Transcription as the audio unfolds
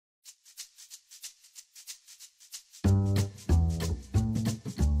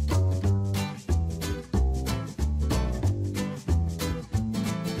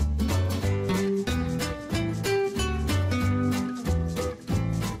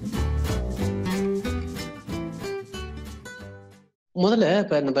முதல்ல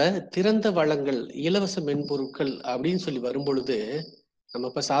இப்ப நம்ம திறந்த வளங்கள், இலவச மென்பொருட்கள் அப்படின்னு சொல்லி வரும்பொழுது, நம்ம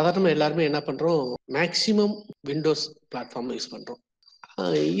இப்ப சாதாரணமா எல்லாருமே என்ன பண்றோம்? மேக்ஸிமம் விண்டோஸ் பிளாட்ஃபார்ம் யூஸ் பண்றோம்.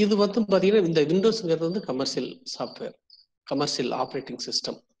 இது வந்து பாத்தீங்கன்னா, இந்த விண்டோஸ்ங்கிறது வந்து commercial software, commercial operating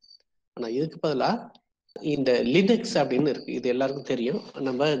system. ஆனா இதுக்கு பதிலா இந்த லினக்ஸ் அப்படின்னு இருக்கு. இது எல்லாருக்கும் தெரியும்.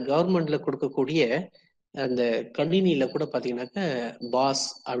 நம்ம கவர்மெண்ட்ல கொடுக்கக்கூடிய அந்த கணினியில கூட பாத்தீங்கன்னாக்க பாஸ்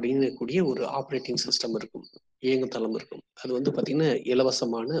அப்படின்னு கூடிய ஒரு ஆப்ரேட்டிங் சிஸ்டம் இருக்கும், இயங்குதளம் இருக்கும். அது வந்து பாத்தீங்கன்னா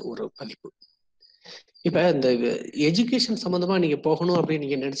இலவசமான ஒரு பதிப்பு. இப்ப இந்த எஜுகேஷன் சம்பந்தமா நீங்க போகணும் அப்படின்னு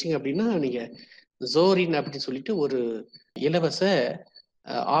நீங்க நினைச்சீங்க அப்படின்னா, நீங்க ஜோரின் அப்படின்னு சொல்லிட்டு ஒரு இலவச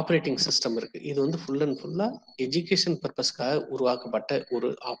ஆப்ரேட்டிங் சிஸ்டம் இருக்கு. இது வந்து ஃபுல் அண்ட் ஃபுல்லா எஜுகேஷன் பர்பஸ்க்காக உருவாக்கப்பட்ட ஒரு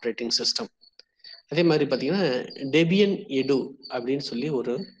ஆப்ரேட்டிங் சிஸ்டம். அதே மாதிரி பாத்தீங்கன்னா டெபியன் எடு அப்படின்னு சொல்லி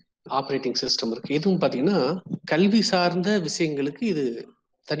ஒரு ஆப்ரேட்டிங் சிஸ்டம் இருக்கு. இதுவும் பாத்தீங்கன்னா கல்வி சார்ந்த விஷயங்களுக்கு இது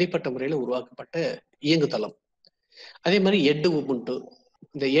தனிப்பட்ட முறையில உருவாக்கப்பட்ட இயங்குதளம். அதே மாதிரி எட்டு உபுண்டு.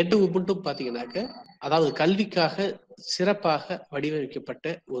 இந்த எட்டு உபுண்டு பாத்தீங்கன்னாக்க அதாவது கல்விக்காக சிறப்பாக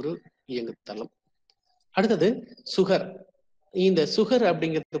வடிவமைக்கப்பட்ட ஒரு இயங்குதளம். அடுத்தது சுகர். இந்த சுகர்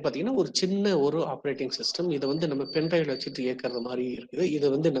அப்படிங்கிறது பாத்தீங்கன்னா ஒரு சின்ன ஒரு ஆப்ரேட்டிங் சிஸ்டம். இதை வந்து நம்ம பென்ட்ரைவ்ல வச்சுட்டு இயக்கிறது மாதிரி இருக்குது. இதை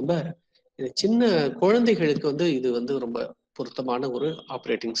வந்து நம்ம சின்ன குழந்தைகளுக்கு வந்து இது வந்து ரொம்ப பொருத்தமான ஒரு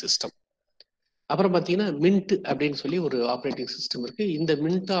ஆப்ரேட்டிங் சிஸ்டம். அப்புறம் பாத்தீங்கன்னா மின்ட் அப்படின்னு சொல்லி ஒரு ஆப்ரேட்டிங் சிஸ்டம் இருக்கு. இந்த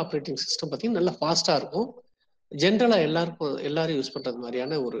மின்ட் ஆப்ரேட்டிங் சிஸ்டம் பாத்தீங்கன்னா நல்லா ஃபாஸ்டா இருக்கும். ஜென்ரலா எல்லாரும் யூஸ் பண்றது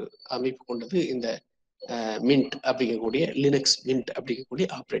மாதிரியான ஒரு அமைப்பு கொண்டது இந்த மின்ட் அப்படிங்கக்கூடிய லினக்ஸ் மின்ட் அப்படிங்கக்கூடிய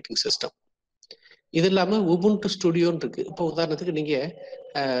ஆப்ரேட்டிங் சிஸ்டம். இது இல்லாம உபுண்டு ஸ்டுடியோன்னு இருக்கு. இப்போ உதாரணத்துக்கு நீங்க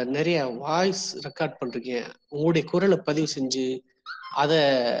நிறைய வாய்ஸ் ரெக்கார்ட் பண்றீங்க, உங்களுடைய குரலை பதிவு செஞ்சு அதை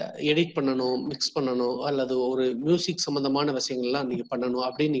எடிட் பண்ணணும், மிக்ஸ் பண்ணணும், அல்லது ஒரு மியூசிக் சம்பந்தமான விஷயங்கள்லாம் நீங்க பண்ணணும்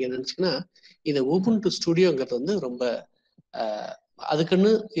அப்படின்னு நீங்க நினைச்சீங்கன்னா, இந்த உபுண்டு ஸ்டுடியோங்கிறது வந்து ரொம்ப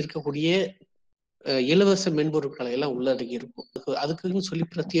அதுக்குன்னு இருக்கக்கூடிய இலவச மென்பொருட்களை எல்லாம் உள்ளடக்கி இருக்கும். அதுக்குன்னு சொல்லி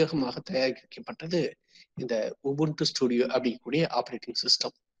பிரத்யேகமாக தயாரிக்கப்பட்டது இந்த உபுண்டு ஸ்டுடியோ அப்படிங்கக்கூடிய ஆப்ரேட்டிங்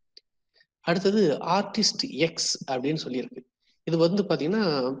சிஸ்டம். அடுத்தது ஆர்டிஸ்ட் எக்ஸ் அப்படின்னு சொல்லியிருக்கு. இது வந்து பாத்தீங்கன்னா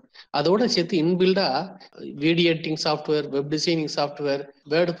அதோட சேர்த்து இன்பில்டா video editing software, web designing software,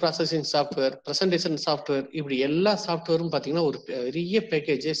 word processing software, presentation software, இப்படி எல்லா சாஃப்ட்வேரும் பாத்தீங்கன்னா ஒரு பெரிய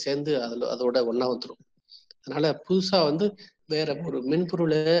பேக்கேஜே சேர்ந்து அதோட ஒன்னா வந்துடும். அதனால புதுசா வந்து வேற ஒரு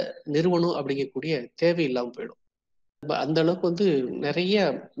மென்பொருளை நிறுவனம் அப்படிங்கக்கூடிய தேவை இல்லாமல் போயிடும். அந்த அளவுக்கு வந்து நிறைய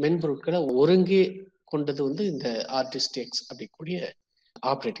மென்பொருட்களை ஒருங்கே கொண்டது வந்து இந்த ஆர்டிஸ்ட் எக்ஸ் அப்படிங்கக்கூடிய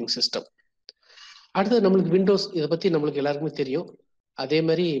ஆப்ரேட்டிங் சிஸ்டம். அடுத்தது நம்மளுக்கு விண்டோஸ், இதை பத்தி நம்மளுக்கு எல்லாருக்குமே தெரியும். அதே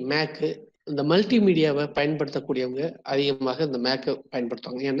மாதிரி மேக்கு, இந்த மல்டிமீடியாவை பயன்படுத்தக்கூடியவங்க அதிகமாக இந்த மேக்கை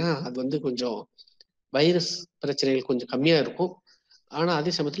பயன்படுத்துவாங்க. ஏன்னா அது வந்து கொஞ்சம் வைரஸ் பிரச்சனைகள் கொஞ்சம் கம்மியா இருக்கும். ஆனா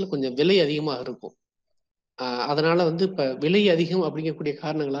அதே சமயத்துல கொஞ்சம் விலை அதிகமாக இருக்கும். அதனால வந்து இப்ப விலை அதிகம் அப்படிங்கக்கூடிய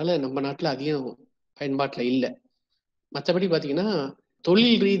காரணங்களால நம்ம நாட்டுல அதிகம் பயன்பாட்டுல இல்லை. மற்றபடி பாத்தீங்கன்னா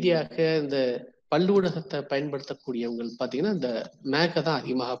தொழில் ரீதியாக இந்த பல்லூடகத்தை பயன்படுத்தக்கூடியவங்க பாத்தீங்கன்னா இந்த மேக்கை தான்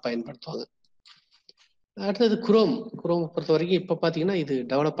அதிகமாக பயன்படுத்துவாங்க. அடுத்தது குரோம் பொறுத்த வரைக்கும் இப்ப பாத்தீங்கன்னா இது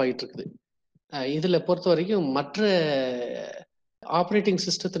டெவலப் ஆகிட்டு இருக்குது. இதுல பொறுத்த வரைக்கும் மற்ற ஆப்ரேட்டிங்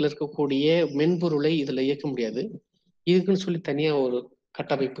சிஸ்டத்துல இருக்கக்கூடிய மென்பொருளை இதுல இயக்க முடியாது. இதுக்குன்னு சொல்லி தனியா ஒரு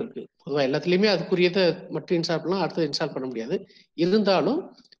கட்டமைப்பு இருக்கு. பொதுவாக எல்லாத்துலயுமே அதுக்குரியதை மட்டும் இன்ஸ்டால் பண்ணலாம், அடுத்தது இன்ஸ்டால் பண்ண முடியாது. இருந்தாலும்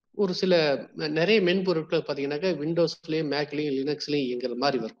ஒரு சில நிறைய மென்பொருட்கள் பார்த்தீங்கன்னாக்கா விண்டோஸ்லயும் மேக்லயும் லினக்ஸ்லயும் இயங்குற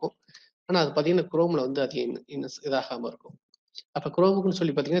மாதிரி இருக்கும். ஆனா அது பார்த்தீங்கன்னா குரோம்ல வந்து அது இதாகாம இருக்கும். அப்ப குரோமுக்குன்னு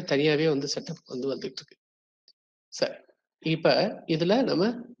சொல்லி பார்த்தீங்கன்னா தனியாவே வந்து செட்டப் வந்து வந்துட்டு இருக்கு. சரி, இப்ப இதுல நம்ம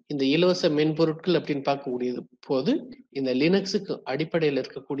இந்த இலவச மென்பொருட்கள் அப்படின்னு பார்க்கக்கூடியது போது இந்த லினக்ஸுக்கு அடிப்படையில்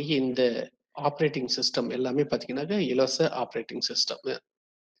இருக்கக்கூடிய இந்த ஆப்ரேட்டிங் சிஸ்டம் எல்லாமே பாத்தீங்கன்னாக்க இலவச ஆப்ரேட்டிங் சிஸ்டம்.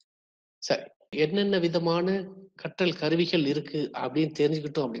 சரி, என்னென்ன விதமான கற்றல் கருவிகள் இருக்கு அப்படின்னு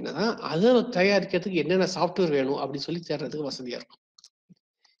தெரிஞ்சுக்கிட்டோம் அப்படின்னா அதை தயாரிக்கிறதுக்கு என்னென்ன சாஃப்ட்வேர் வேணும் அப்படின்னு சொல்லி தேடுறதுக்கு வசதியா இருக்கும்.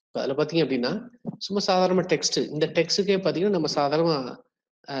 அதுல பாத்தீங்க அப்படின்னா சும்மா சாதாரண டெக்ஸ்ட், இந்த டெக்ஸ்டுக்கே பாத்தீங்கன்னா நம்ம சாதாரண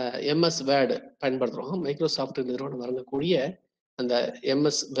எம்எஸ் வேர்டு பயன்படுத்துறோம். மைக்ரோசாஃப்ட் நிறுவனம் வழங்கக்கூடிய அந்த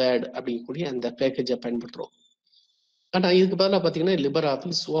எம்எஸ் வேர்டு அப்படிங்கக்கூடிய அந்த பேக்கேஜை பயன்படுத்துறோம். ஆனா இதுக்கு பதிலாக பாத்தீங்கன்னா லிபர்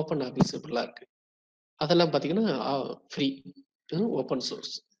ஆஃபீஸ், ஓப்பன் ஆஃபீஸ் இப்படிலாம் இருக்கு. அதெல்லாம் பாத்தீங்கன்னா ஃப்ரீ, ஓப்பன்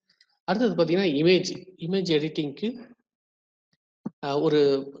சோர்ஸ். அடுத்தது பாத்தீங்கன்னா இமேஜ் எடிட்டிங்க்கு ஒரு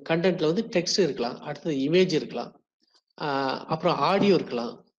கண்டென்ட்ல வந்து டெக்ஸ்ட் இருக்கலாம், அடுத்தது இமேஜ் இருக்கலாம், அப்புறம் ஆடியோ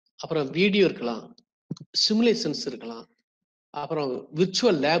இருக்கலாம், அப்புறம் வீடியோ இருக்கலாம், சிமுலேஷன்ஸ் இருக்கலாம், அப்புறம்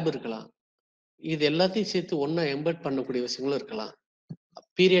விர்ச்சுவல் லேப் இருக்கலாம். இது எல்லாத்தையும் சேர்த்து ஒன்னா எம்பெட் பண்ணக்கூடிய விஷயங்களும் இருக்கலாம்.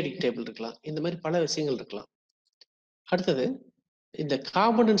 பீரியாடிக் டேபிள் இருக்கலாம். இந்த மாதிரி பல விஷயங்கள் இருக்கலாம். அடுத்தது இந்த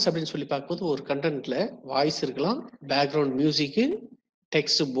காம்பனன்ட்ஸ் அப்படின்னு சொல்லி பார்க்கும்போது ஒரு கண்டென்ட்ல வாய்ஸ் இருக்கலாம், பேக்ரவுண்ட் மியூசிக்கு,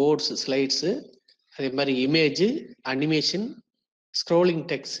 டெக்ஸ்ட், போர்ட்ஸ், ஸ்லைட்ஸ், அதே மாதிரி image, animation, scrolling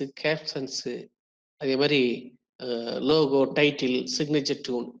text, captions, அதே மாதிரி லோகோ, டைட்டில், சிக்னேச்சர்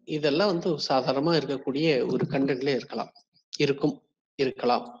டியூன் இதெல்லாம் வந்து சாதாரணமாக இருக்கக்கூடிய ஒரு கண்டென்ட்ல இருக்கலாம்.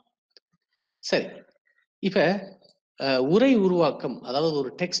 சரி, இப்ப உரை உருவாக்கம், அதாவது ஒரு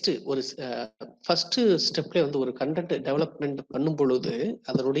டெக்ஸ்ட், ஒரு ஃபர்ஸ்ட் ஸ்டெப்ல வந்து ஒரு கண்டென்ட் டெவலப்மெண்ட் பண்ணும் பொழுது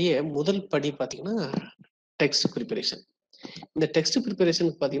அதனுடைய முதல் படி பார்த்தீங்கன்னா டெக்ஸ்ட் ப்ரிப்பரேஷன். இந்த டெக்ஸ்ட்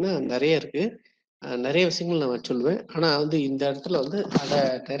ப்ரிப்பரேஷனுக்கு பார்த்தீங்கன்னா நிறைய இருக்கு. நிறைய விஷயங்கள் நான் சொல்லுவேன். ஆனா வந்து இந்த இடத்துல வந்து அதை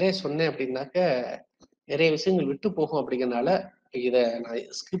நிறைய சொன்னேன் அப்படின்னாக்க நிறைய விஷயங்கள் விட்டு போகும். அப்படிங்கிறதுனால இதை நான்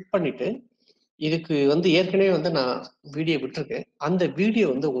ஸ்கிப் பண்ணிட்டு, இதுக்கு வந்து ஏற்கனவே வந்து நான் வீடியோ விட்டுருக்கேன். அந்த வீடியோ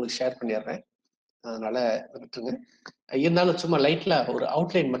வந்து உங்களுக்கு ஷேர் பண்ணிடுறேன். அதனால விட்டுருங்க. இருந்தாலும் சும்மா லைட்ல ஒரு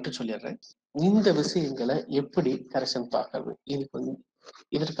அவுட்லைன் மட்டும் சொல்லிடுறேன். இந்த விஷயங்களை எப்படி கரெக்ஷன் பார்க்கறது, இதுக்கு வந்து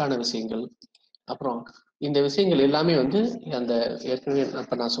இதற்கான விஷயங்கள், அப்புறம் இந்த விஷயங்கள் எல்லாமே வந்து அந்த ஏற்கனவே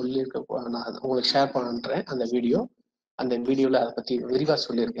இப்ப நான் சொல்லியிருக்க, நான் உங்களுக்கு ஷேர் பண்றேன் அந்த வீடியோ. அந்த வீடியோல அதை பத்தி விரிவா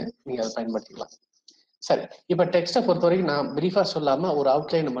சொல்லியிருக்கேன். நீங்க அதை பயன்படுத்திக்கலாம். சரி, இப்ப டெக்ஸ்ட்டை பொறுத்த வரைக்கும் நான் பிரீஃபா சொல்லாம ஒரு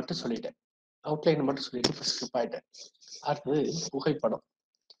அவுட்லைனை மட்டும் சொல்லிட்டேன். ஸ்கிப் ஆயிட்டேன். அடுத்தது புகைப்படம்.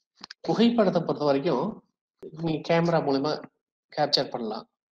 புகைப்படத்தை பொறுத்த வரைக்கும் நீங்க கேமரா மூலமா கேப்சர் பண்ணலாம்,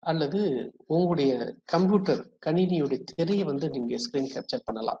 அல்லது உங்களுடைய கம்ப்யூட்டர் கணினியுடைய திரையை வந்து நீங்க ஸ்கிரீன் கேப்சர்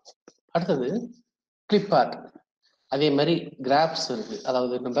பண்ணலாம். அடுத்தது கிளிப் ஆர்ட். அதே மாதிரி கிராஃப்ஸ் இருக்கு.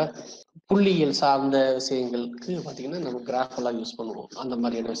 அதாவது நம்ம புள்ளியியல் சார்ந்த விஷயங்களுக்கு பார்த்தீங்கன்னா நம்ம கிராஃப் எல்லாம் யூஸ் பண்ணுவோம், அந்த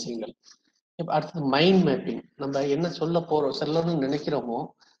மாதிரியான விஷயங்கள். இப்போ அடுத்தது மைண்ட் மேப்பிங். நம்ம என்ன சொல்ல போறோம், சொல்லணும்னு நினைக்கிறோமோ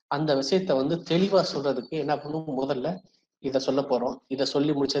அந்த விஷயத்த வந்து தெளிவா சொல்றதுக்கு என்ன பண்ணுவோம், முதல்ல இதை சொல்ல போறோம், இதை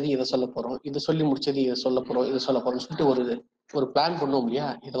சொல்லி முடிச்சது இதை சொல்ல போறோம், இதை சொல்லி முடிச்சது இதை சொல்ல போறோம், இதை சொல்ல போறோம்னு சொல்லிட்டு ஒரு பிளான் பண்ணுவோம் இல்லையா.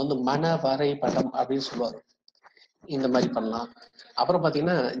 இதை வந்து மன வரைபடம் அப்படின்னு சொல்லுவாங்க. இந்த மாதிரி பண்ணலாம். அப்புறம்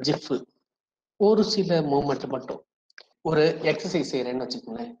பார்த்தீங்கன்னா ஜிஃப், ஒரு சில மூமெண்ட் மட்டும். ஒரு எக்ஸசைஸ் செய்யறேன்னு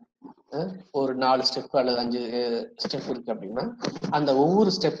வச்சுக்கோங்களேன், ஒரு 4 ஸ்டெப் அல்லது 5 ஸ்டெப் இருக்கு அப்படின்னா அந்த ஒவ்வொரு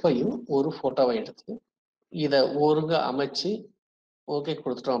ஸ்டெப்பையும் ஒரு போட்டோவை எடுத்து இதை ஒருங்க அமைச்சு ஓகே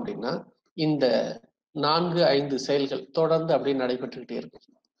கொடுத்துட்டோம் அப்படின்னா இந்த 4-5 செயல்கள் தொடர்ந்து அப்படியே நடைபெற்றுக்கிட்டே இருக்கும்.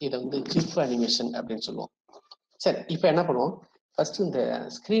 இதை வந்து ஜிஃப் அனிமேஷன் அப்படின்னு சொல்லுவோம். சரி, இப்போ என்ன பண்ணுவோம், ஃபர்ஸ்ட் இந்த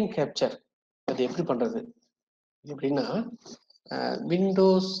ஸ்கிரீன் கேப்சர் அது எப்படி பண்றது எப்படின்னா,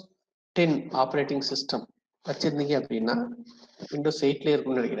 விண்டோஸ் 10 ஆப்ரேட்டிங் சிஸ்டம் வச்சிருந்தீங்க அப்படின்னா, விண்டோஸ் 8ல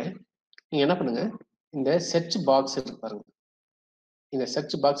இருக்கும்னு நினைக்கிறேன். நீங்க என்ன பண்ணுங்க, இந்த சர்ச் பாக்ஸ் இருக்கு பாருங்க, இந்த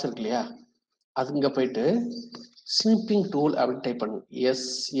சர்ச் பாக்ஸ் இருக்கு இல்லையா, அது இங்க போயிட்டு ஸ்னிப்பிங் டூல் அப்படின்னு டைப் பண்ணுங்க.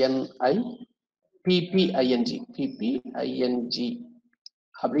 SNIPPING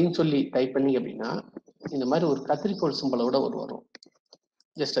அப்படின்னு சொல்லி டைப் பண்ணீங்க அப்படின்னா இந்த மாதிரி ஒரு கத்திரிக்கோள் சிம்பலோட வரும்.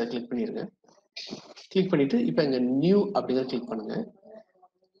 ஜஸ்ட் அதை கிளிக் பண்ணிருங்க. கிளிக் பண்ணிட்டு இப்ப இங்க நியூ அப்படிங்கிறத கிளிக் பண்ணுங்க.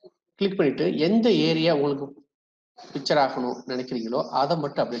 கிளிக் பண்ணிட்டு எந்த ஏரியா உங்களுக்கு பிக்சர் ஆகணும் நினைக்கிறீங்களோ அதை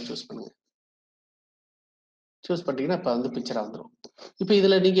மட்டும் அப்படியே சூஸ் பண்ணுங்க. சூஸ் பண்ணிட்டீங்கன்னா இப்போ வந்து பிக்சராக வந்துடும். இப்போ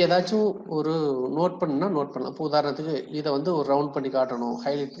இதில் நீங்கள் ஏதாச்சும் ஒரு நோட் பண்ணணும்னா நோட் பண்ணலாம். இப்போ உதாரணத்துக்கு இதை வந்து ஒரு ரவுண்ட் பண்ணி காட்டணும்,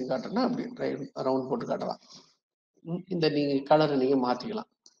 ஹைலைட் பண்ணி காட்டணும்னா அப்படி ரவுண்ட் போட்டு காட்டலாம். இந்த நீங்கள் கலரை நீங்கள் மாற்றிக்கலாம்.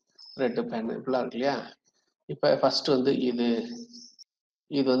 ரெட்டு பேன் இப்படிலாம் இருக்கு இல்லையா. இப்போ ஃபர்ஸ்ட் வந்து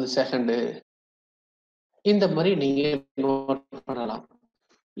இது வந்து செகண்டு, இந்த மாதிரி நீங்கள் நோட் பண்ணலாம்.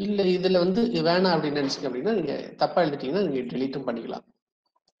 இல்லை இதில் வந்து வேணாம் அப்படின்னு நினச்சிங்க அப்படின்னா நீங்கள் தப்பாக எழுதிட்டீங்கன்னா நீங்கள் டெலீட்டும் பண்ணிக்கலாம்.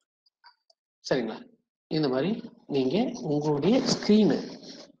 சரிங்களா. இந்த மாதிரி நீங்க உங்களுடைய ஸ்கிரீனு,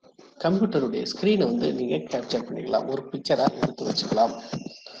 கம்ப்யூட்டருடைய ஸ்கிரீனை வந்து நீங்க கேப்சர் பண்ணிக்கலாம், ஒரு பிக்சரா எடுத்து வச்சுக்கலாம்.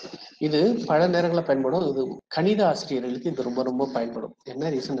 இது பல நேரங்களில் பயன்படும். இது கணித ஆசிரியர்களுக்கு இது ரொம்ப ரொம்ப பயன்படும். என்ன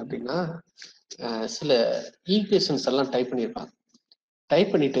ரீசன் அப்படின்னா, சில ஈக்குவேஷன்ஸ் எல்லாம் டைப் பண்ணியிருப்பாங்க.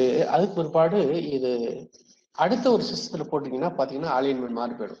 டைப் பண்ணிட்டு அதுக்கு பிற்பாடு இது அடுத்த ஒரு சிஸ்டத்துல போட்டீங்கன்னா பாத்தீங்கன்னா அலைன்மெண்ட்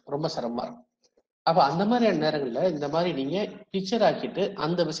மாறி போயிடும், ரொம்ப சிரமமா இருக்கும். அப்ப அந்த மாதிரியான நேரங்கள்ல இந்த மாதிரி நீங்க பிக்சர் ஆக்கிட்டு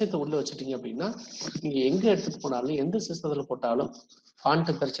அந்த விஷயத்த உள்ள வச்சுட்டீங்க அப்படின்னா நீங்க எங்க எடுத்துட்டு போனாலும் எந்த சிஸ்டத்துல போட்டாலும்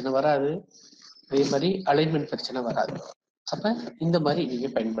ஃபாண்ட் பிரச்சனை வராது, அதே மாதிரி அலைன்மெண்ட் பிரச்சனை வராது. அப்ப இந்த மாதிரி நீங்க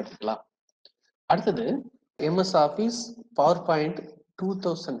பயன்படுத்திக்கலாம். அடுத்தது MS ஆஃபீஸ் பவர் பாயிண்ட்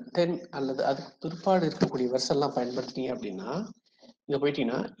 2010 அல்லது அதுக்கு பிற்பாடு இருக்கக்கூடிய வெர்ஷன்லாம் பயன்படுத்தினீங்க அப்படின்னா இங்க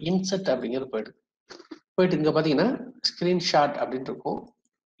போயிட்டீங்கன்னா இன்செர்ட் அப்படிங்கிறது போயிட்டு இங்க பாத்தீங்கன்னா ஸ்கிரீன்ஷாட் அப்படின்னு இருக்கும்.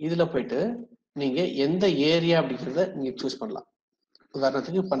 இதுல போயிட்டு நீங்க எந்த ஏரியா அப்படிங்கிறத நீங்க சூஸ் பண்ணலாம்.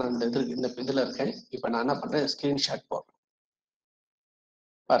 உதாரணத்துக்கு இப்ப நான் இந்த இதுல இருக்கேன். இப்ப நான் என்ன பண்றேன், ஸ்கிரீன்ஷாட் போடுறேன்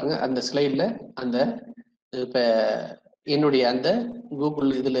பாருங்க. அந்த ஸ்லைட்ல அந்த இப்ப என்னுடைய அந்த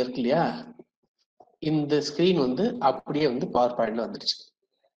கூகுள் இதுல இருக்கு இல்லையா, இந்த ஸ்கிரீன் வந்து அப்படியே வந்து பவர் பாயிண்ட்ல வந்துருச்சு.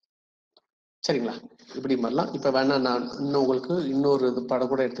 சரிங்களா. இப்படி மாதிரிலாம் இப்ப வேணா நான் இன்னும் உங்களுக்கு இன்னொரு இது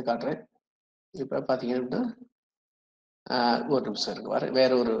படம் கூட எடுத்து காட்டுறேன். இப்ப பாத்தீங்கன்னா ஒரு நிமிஷம் இருக்கு, வர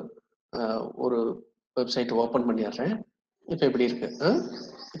வேற ஒரு வெப்சைட் ஓபன் பண்ணிடுறேன். இப்ப எப்படி இருக்கு,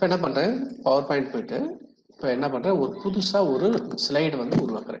 இப்ப என்ன பண்றேன், பவர் பாயிண்ட் போயிட்டு இப்ப என்ன பண்றேன், ஒரு புதுசா ஒரு ஸ்லைடு வந்து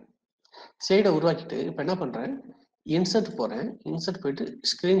உருவாக்குறேன். ஸ்லைடை உருவாக்கிட்டு இப்போ என்ன பண்ணுறேன், இன்சர்ட் போகிறேன். இன்சர்ட் போயிட்டு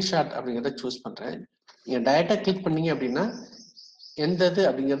ஸ்க்ரீன்ஷாட் அப்படிங்கிறத சூஸ் பண்ணுறேன். நீங்கள் டைரெக்டாக கிளிக் பண்ணீங்க அப்படின்னா எந்த இது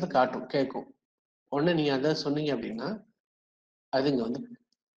அப்படிங்கிறத காட்டும், கேட்கும். உடனே நீங்கள் அதை சொன்னீங்க அப்படின்னா அது இங்கே வந்து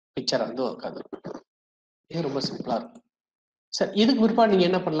பிக்சரை வந்து உட்காது. இது ரொம்ப சிம்பிளாக இருக்கும். சரி, இதுக்கு பிற்பாடு நீங்கள்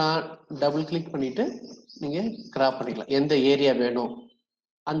என்ன பண்ணலாம், டபுள் கிளிக் பண்ணிவிட்டு நீங்கள் கிராப் பண்ணிக்கலாம். எந்த ஏரியா வேணும்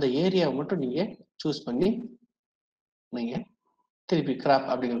அந்த ஏரியாவை மட்டும் நீங்கள் சூஸ் பண்ணி நீங்கள் திருப்பி கிராப்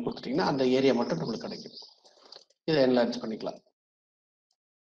அப்படிங்கிறது கொடுத்துட்டீங்கன்னா அந்த ஏரியா மட்டும் நம்மளுக்கு கிடைக்கும். இதை என்லார்ஜ் பண்ணிக்கலாம்.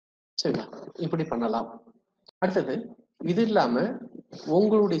 சரிங்களா, இப்படி பண்ணலாம். அடுத்தது, இது இல்லாம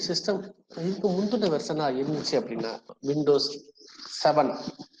உங்களுடைய சிஸ்டம் இதுக்கு முந்தின வெர்ஷனா இருந்துச்சு அப்படின்னா, விண்டோஸ் 7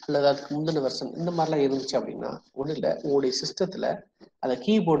 அல்லது அதுக்கு முந்தின வெர்ஷன் இந்த மாதிரிலாம் இருந்துச்சு அப்படின்னா, ஒன்றும் இல்லை, உங்களுடைய சிஸ்டத்துல அந்த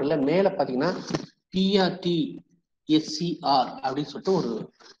கீபோர்டுல மேல பாத்தீங்கன்னா PRTSCR அப்படின்னு சொல்லிட்டு ஒரு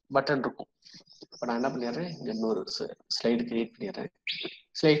பட்டன் இருக்கும். இப்போ நான் என்ன பண்ணிடுறேன், இங்க இன்னொரு ஸ்லைடு கிரியேட் பண்ணிடுறேன்.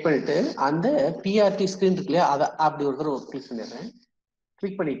 ஸ்லைட் பண்ணிட்டு அந்த பிஆர்டி ஸ்கிரீன் இருக்கு இல்லையா, அதை அப்படி ஒரு தடவை கிளிக் பண்ணிடுறேன்.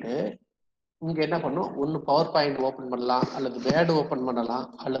 கிளிக் பண்ணிட்டு இங்க என்ன பண்ணும், ஒன்று பவர் பாயிண்ட் ஓப்பன் பண்ணலாம், அல்லது வேர்டு ஓப்பன் பண்ணலாம்,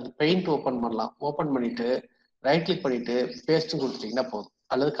 அல்லது பெயிண்ட் ஓப்பன் பண்ணலாம். ஓப்பன் பண்ணிட்டு ரைட் கிளிக் பண்ணிட்டு பேஸ்ட் கொடுத்துட்டீங்கன்னா போதும்,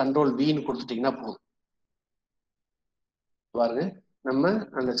 அல்லது கண்ட்ரோல் வீன்னு கொடுத்துட்டீங்கன்னா போதும். பாருங்க, நம்ம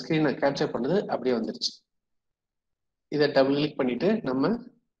அந்த ஸ்கிரீனை கேப்சர் பண்ணது அப்படியே வந்துருச்சு. இதை டபுள் கிளிக் பண்ணிட்டு நம்ம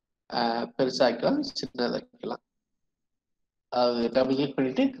பெருசாக்கலாம், சின்னதாக்கலாம். அதாவது டபுள் கிளிக்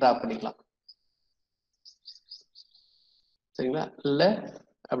பண்ணிட்டு கிராப் பண்ணிக்கலாம். சரிங்களா, இல்லை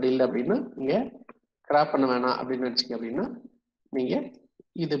அப்படி இல்லை அப்படின்னா நீங்க கிராப் பண்ண வேணாம் அப்படின்னு நினைச்சீங்க அப்படின்னா நீங்க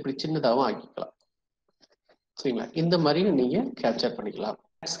இது இப்படி சின்னதாகவும் ஆக்கிக்கலாம். சரிங்களா, இந்த மாதிரி நீங்க கேப்சர் பண்ணிக்கலாம்.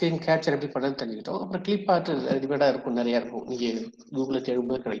 ஸ்கிரீன் கேப்சர் எப்படி பண்ணு தெரிஞ்சுக்கிட்டோம். அப்புறம் கிளிப் ஆர்ட் ரெடிமேடா இருக்கும், நிறைய இருக்கும், நீங்க கூகுளில்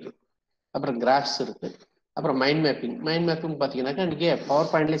தேடும்போது கிடைக்கும். அப்புறம் கிராஃப்ஸ் இருக்கு. அப்புறம் மைண்ட் மேப்பிங் பார்த்தீங்கன்னாக்கா நீங்க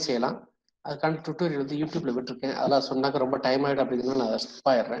பவர் பாயிண்ட்லேயே செய்யலாம். அதுக்கான டுட்டோரியல் வந்து யூடியூப்ல விட்டுருக்கேன். அதெல்லாம் சொன்னாக்க ரொம்ப டைம் ஆகிடும் அப்படிங்கிறத நான் ஸ்கிப்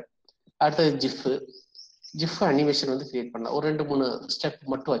ஆயிடுறேன். அடுத்தது ஜிஃப் அனிமேஷன் வந்து கிரியேட் பண்ணலாம். ஒரு 2-3 ஸ்டெப்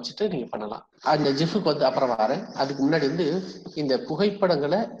மட்டும் வச்சுட்டு நீங்க பண்ணலாம். அந்த ஜிஃபுக்கு வந்து அப்புறம் வரேன். அதுக்கு முன்னாடி வந்து இந்த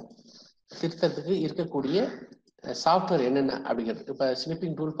புகைப்படங்களை திருத்தத்துக்கு இருக்கக்கூடிய சாஃப்ட்வேர் என்னென்ன அப்படிங்கிறது, இப்போ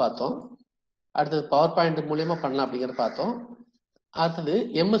ஸ்னிப்பிங் டூல் பார்த்தோம். அடுத்தது பவர் பாயிண்ட் மூலியமா பண்ணலாம் அப்படிங்கிறத பார்த்தோம். அடுத்தது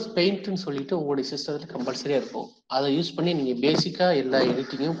MS பெயிண்ட்னு சொல்லிட்டு உங்களுடைய சிஸ்டத்தில் கம்பல்சரியா இருக்கும். அதை யூஸ் பண்ணி நீங்க பேசிக்கா எல்லா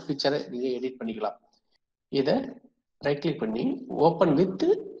எடிட்டிங்கும் பிக்சரை நீங்க எடிட் பண்ணிக்கலாம். இதை ரைட் கிளிக் பண்ணி ஓப்பன் வித்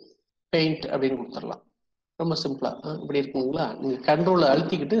பெயிண்ட் அப்படின்னு கொடுத்துடலாம். ரொம்ப சிம்பிளா இப்படி இருக்குங்களா. நீங்க கண்ட்ரோலை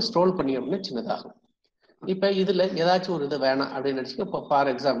அழுத்திக்கிட்டு ஸ்க்ரோல் பண்ணி அப்படின்னா சின்னதாகும். இப்ப இதுல ஏதாச்சும் ஒரு இது வேணாம் அப்படின்னு நினைச்சு, இப்போ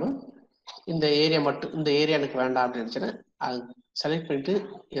ஃபார் எக்ஸாம்பிள் இந்த ஏரியா மட்டும், இந்த ஏரியா எனக்கு வேண்டாம் அப்படின்னு நினைச்சேன்னா அது செலக்ட் பண்ணிட்டு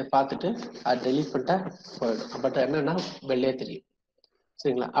இதை பார்த்துட்டு அதை டெலீட் பண்ணிட்டா போயிடும். பட் என்னன்னா வெளியே தெரியும்.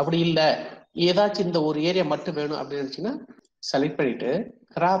 சரிங்களா, அப்படி இல்லை ஏதாச்சும் இந்த ஒரு ஏரியா மட்டும் வேணும் அப்படின்னு நினைச்சீங்கன்னா செலக்ட் பண்ணிட்டு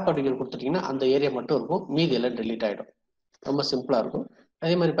கிராப் அப்படிங்கிற கொடுத்துட்டீங்கன்னா அந்த ஏரியா மட்டும் இருக்கும், மீதி எல்லாம் டெலீட் ஆகிடும். ரொம்ப சிம்பிளா இருக்கும்.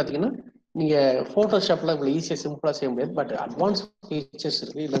 அதே மாதிரி பார்த்தீங்கன்னா நீங்க போட்டோஷாப்ல இவ்வளவு ஈஸியா சிம்பிளா செய்ய முடியாது, பட் அட்வான்ஸ் ஃபீச்சர்ஸ்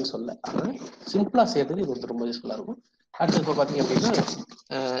இருக்கு, இல்லைன்னு சொல்ல. ஆனால் சிம்பிளா செய்யறதுக்கு இது வந்து ரொம்ப யூஸ்ஃபுல்லா இருக்கும். அடுத்து இப்போ பார்த்தீங்க அப்படின்னா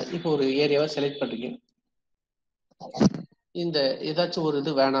இப்போ ஒரு ஏரியாவை செலக்ட் பண்றீங்க, இந்த ஏதாச்சும் ஒரு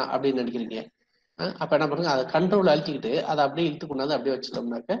இது வேணாம் அப்படின்னு நினைக்கிறீங்க. அப்ப என்ன பண்ணுங்க, அதை கண்ட்ரோல் அழுத்திக்கிட்டு அதை அப்படியே இழுத்து கொண்டாந்து அப்படியே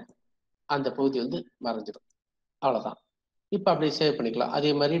வச்சுட்டோம்னாக்க அந்த பகுதி வந்து மறைஞ்சிடும். அவ்வளவுதான். இப்போ அப்படியே சேவ் பண்ணிக்கலாம்.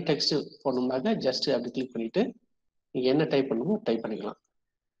 அதே மாதிரி டெக்ஸ்ட் போடணும்னாக்க ஜஸ்ட் அப்படி கிளிக் பண்ணிட்டு நீங்க என்ன டைப் பண்ணணுமோ டைப் பண்ணிக்கலாம்.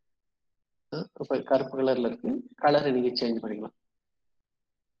 இப்போ கருப்பு கலர்ல இருக்கு, கலரை நீங்க சேஞ்ச் பண்ணிக்கலாம்.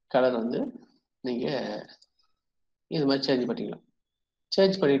 கலர் வந்து நீங்க இது மாதிரி சேஞ்ச் பண்ணிக்கலாம்.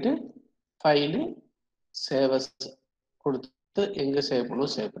 சேஞ்ச் பண்ணிட்டு ஃபைலு சேவஸ் கொடுத்து எங்க சேவ்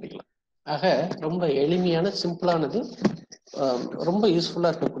பண்ணணும் சேவ் பண்ணிக்கலாம். ஆக ரொம்ப எளிமையான சிம்பிளானது, ரொம்ப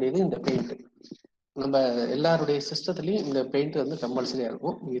யூஸ்ஃபுல்லா இருக்கக்கூடியது இந்த பெயிண்ட். நம்ம எல்லாருடைய சிஸ்டத்துலயும் இந்த பெயிண்ட் வந்து கம்பல்சரியா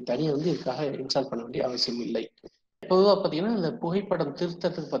இருக்கும். நீங்க தனியாக வந்து இதுக்காக இன்ஸ்டால் பண்ண வேண்டிய அவசியம் இல்லை. பொதுவாக பார்த்தீங்கன்னா இந்த புகைப்படம்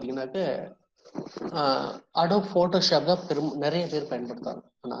திருத்தத்துக்கு பார்த்தீங்கன்னாக்க அடோப் போட்டோஷாப் தான் நிறைய பேர் பயன்படுத்துறாங்க.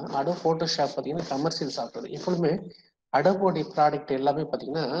 ஆனால் அடோப் போட்டோஷாப் பார்த்தீங்கன்னா கமர்ஷியல் சாஃப்ட்வேர். எப்பொழுதுமே அடோபோடைய ப்ராடக்ட் எல்லாமே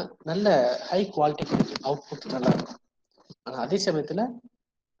பார்த்தீங்கன்னா நல்ல ஹை குவாலிட்டி கிடைக்கும், அவுட்புட் நல்லா இருக்கும். ஆனால் அதே சமயத்தில்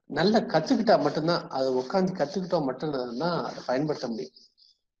நல்லா கற்றுக்கிட்டா மட்டும்தான், அதை உட்காந்து கற்றுக்கிட்டோம் மட்டும்தான் அதை பயன்படுத்த முடியும்.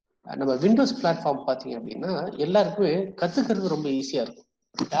 நம்ம விண்டோஸ் பிளாட்ஃபார்ம் பார்த்தீங்க அப்படின்னா எல்லாருக்குமே கற்றுக்கிறது ரொம்ப ஈஸியாக இருக்கும்.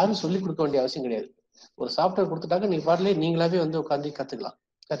 யாரும் சொல்லிக் கொடுக்க வேண்டிய அவசியம் கிடையாது. ஒரு சாஃப்ட்வேர் கொடுத்துட்டாக்க நீங்க பாடலே நீங்களாவே வந்து உட்காந்து கற்றுக்கலாம்.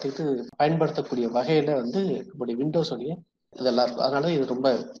 கற்றுக்கிட்டு பயன்படுத்தக்கூடிய வகையில வந்து நம்முடைய விண்டோஸோடைய இதெல்லாம் இருக்கும். அதனால இது ரொம்ப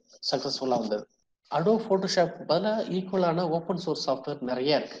சக்ஸஸ்ஃபுல்லாக வந்தது. அடோப் போட்டோஷாப் பதிலாக ஈக்குவலான ஓப்பன் சோர்ஸ் சாஃப்ட்வேர்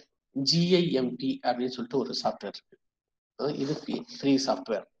நிறைய இருக்கு. GIMP அப்படின்னு சொல்லிட்டு ஒரு சாஃப்ட்வேர் இருக்கு. இது ஃப்ரீ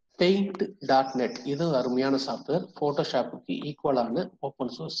சாஃப்ட்வேர். Paint.net இது அருமையான சாஃப்ட்வேர், போட்டோஷாப்புக்கு ஈக்குவலான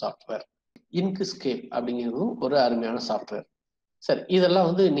ஓப்பன் சோர்ஸ் சாஃப்ட்வேர். இன்க்ஸ்கேப் அப்படிங்கிறதும் ஒரு அருமையான சாஃப்ட்வேர். சரி, இதெல்லாம்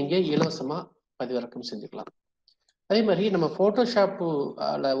வந்து நீங்க இலவசமா பதிவிறக்கம் செஞ்சுக்கலாம். அதே மாதிரி நம்ம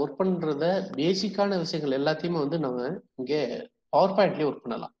போட்டோஷாப்ல ஒர்க் பண்றத பேசிக்கான விஷயங்கள் எல்லாத்தையுமே வந்து நம்ம இங்கே பவர் பாயிண்ட்லயே ஒர்க்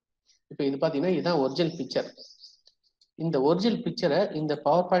பண்ணலாம். இப்போ இது பாத்தீங்கன்னா இதுதான் ஒரிஜினல் பிக்சர். இந்த ஒரிஜினல் பிக்சரை இந்த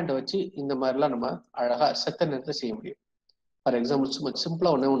பவர் பாயிண்ட்டை வச்சு இந்த மாதிரிலாம் நம்ம அழகா செத்த நேரத்தை செய்ய முடியும். ஃபார் எக்ஸாம்பிள் சும்மா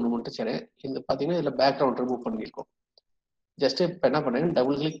சிம்பிளா ஒன்று மட்டும் செய்றேன். இந்த பாத்தீங்கன்னா இதுல பேக்ரவுண்ட் ரிமூவ் பண்ணியிருக்கோம். ஜஸ்ட் இப்போ என்ன பண்றேன்,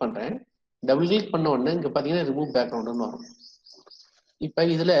 டபுள் கிளிக் பண்றேன். டபுள் கிளிக் பண்ண உடனே இங்க பாத்தீங்கன்னா ரிமூவ் பேக்ரவுண்ட்னு வரும். இப்போ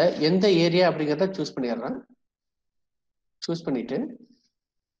இதுல எந்த ஏரியா அப்படிங்கிறத சூஸ் பண்ணிடுறேன். சூஸ் பண்ணிட்டு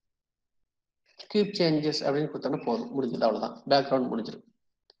கீப் சேஞ்சஸ் அப்படின்னு கொடுத்தோன்னா போதும், முடிஞ்சது, அவ்வளவுதான், பேக்ரவுண்ட் முடிஞ்சிடும்.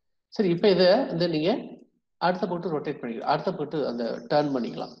 சரி, இப்போ இதை இந்த நீங்க அடுத்த போட்டு ரொட்டேட் பண்ணிக்கலாம், அடுத்த போட்டு அந்த டர்ன்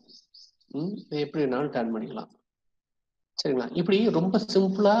பண்ணிக்கலாம். எப்படி வேணாலும் டர்ன் பண்ணிக்கலாம். சரிங்களா? இப்படி ரொம்ப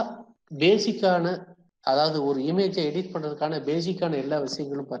சிம்பிளா பேசிக்கான, அதாவது ஒரு இமேஜை எடிட் பண்றதுக்கான பேசிக்கான எல்லா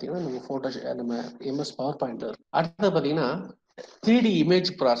விஷயங்களும் பாத்தீங்கன்னா நம்ம போட்டோ நம்ம எம்எஸ் பவர் பாயிண்ட்ல இருக்கு. அடுத்தது பாத்தீங்கன்னா 3D இமேஜ்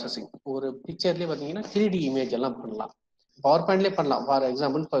ப்ராசஸிங். ஒரு பிக்சர்லயே பாத்தீங்கன்னா 3D இமேஜ் எல்லாம் பண்ணலாம், பவர் பாயிண்ட்லேயே பண்ணலாம். ஃபார்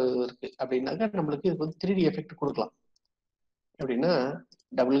எக்ஸாம்பிள் இப்போ இருக்கு அப்படின்னாக்கா நம்மளுக்கு இது வந்து 3D எஃபெக்ட் கொடுக்கலாம். எப்படின்னா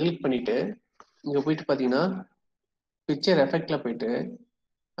டபுள் கிளிக் பண்ணிட்டு இங்க போயிட்டு பாத்தீங்கன்னா பிக்சர் எஃபெக்ட்ல போயிட்டு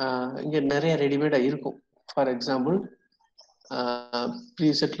இங்க நிறைய ரெடிமேடா இருக்கும். ஃபார் எக்ஸாம்பிள்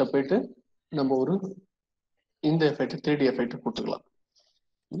ப்ரீசெட்ல போயிட்டு நம்ம ஒரு இந்த எஃபெக்ட் 3D எஃபெக்ட் கொடுத்துக்கலாம்.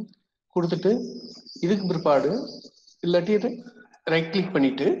 கொடுத்துட்டு இதுக்கு பிற்பாடு இல்லாட்டி ரைட் கிளிக்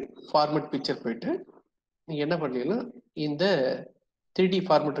பண்ணிட்டு ஃபார்மேட் பிக்சர் போயிட்டு நீங்க என்ன பண்ணீங்கன்னா இந்த 3D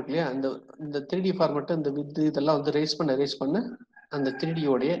ஃபார்மேட் இருக்கு இல்லையா, இந்த 3D ஃபார்மேட் இந்த வித் இதெல்லாம் வந்து ரேஸ் பண்ண அந்த 3D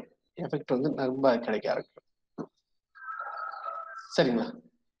உடைய எஃபெக்ட் வந்து ரொம்ப கிடைக்க ஆரம்பிக்கும். சரிங்களா?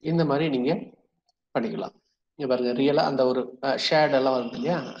 இந்த மாதிரி நீங்க பண்ணிக்கலாம். இங்க பாருங்க, ரியலா அந்த ஒரு ஷேட் எல்லாம் வருது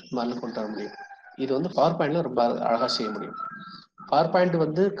இல்லையா, மாதிரி கொண்டு வர முடியும். இது வந்து பவர் பாயிண்ட்ல ரொம்ப அழகா செய்ய முடியும். பவர் பாயிண்ட்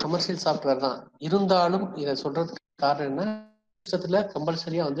வந்து கமர்ஷியல் சாஃப்ட்வேர் தான் இருந்தாலும் இதை சொல்றதுக்கு காரணம் என்ன, வருஷத்துல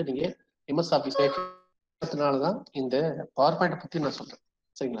கம்பல்சரியா வந்து நீங்க எம்எஸ் ஆஃபீஸ் தான் இந்த பவர் பாயிண்ட் பத்தி நான் சொல்றேன்.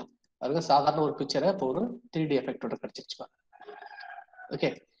 சரிங்களா? அதுக்கு சாதாரண ஒரு பிக்சரை இப்போ ஒரு 3D எஃபெக்டோட கிடைச்சிருச்சு. ஓகே,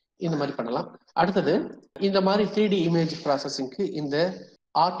 இந்த மாதிரி பண்ணலாம். அடுத்தது இந்த மாதிரி 3D இமேஜ் ப்ராசஸிங்க்கு இந்த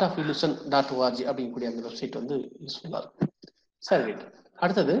artofillusion.org அப்படிங்கக்கூடிய அந்த வெப்சைட் வந்து யூஸ்ஃபுல்லா இருக்கும். சரி,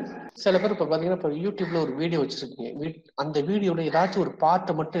 அடுத்தது சில பேர் இப்போ பார்த்தீங்கன்னா இப்போ யூடியூப்ல ஒரு வீடியோ வச்சிருக்கீங்க, அந்த வீடியோட ஏதாச்சும் ஒரு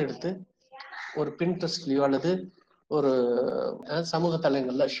பார்ட்டை மட்டும் எடுத்து ஒரு பின்ட்ரெஸ்ட்லயோ அல்லது ஒரு சமூக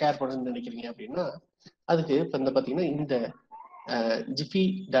தளங்கள்ல ஷேர் பண்ணணும்னு நினைக்கிறீங்க அப்படின்னா அதுக்கு இப்போ இந்த பார்த்தீங்கன்னா இந்த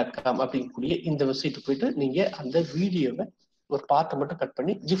jiffy.com அப்படிங்கக்கூடிய இந்த வெப்சைட் போயிட்டு நீங்க அந்த வீடியோவை ஒரு பார்ட்டை மட்டும் கட்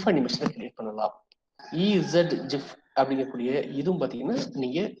பண்ணி ஜிஃப் அனிமேஷன் கிரியேட் பண்ணலாம். GIF அப்படிங்கக்கூடிய இதுவும் பார்த்தீங்கன்னா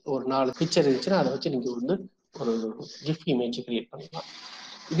நீங்க ஒரு 4 பிக்சர் இருந்துச்சுன்னா அதை வச்சு நீங்க வந்து ஒரு ஜிஃப் இமேஜ் கிரியேட் பண்ணலாம்.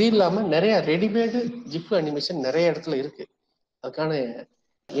 இது இல்லாம நிறைய ரெடிமேடு ஜிஃப் அனிமேஷன் நிறைய இடத்துல இருக்கு. அதுக்கான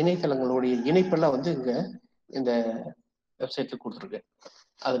இணையதளங்களுடைய இணைப்பெல்லாம் வந்து இங்க இந்த வெப்சைட்ல கொடுத்துருக்கு,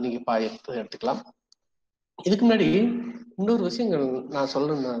 அதை நீங்க எடுத்துக்கலாம். இதுக்கு முன்னாடி இன்னொரு விஷயங்கள் நான்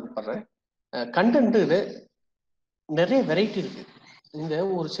சொல்லணும்னு நான் படுறேன். கண்டென்ட் நிறைய வெரைட்டி இருக்கு. இந்த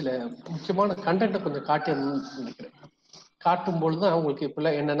ஒரு சில முக்கியமான கண்டென்ட்டை கொஞ்சம் காட்டணும்னு நினைக்கிறேன். காட்டும் பொழுதுதான் அவங்களுக்கு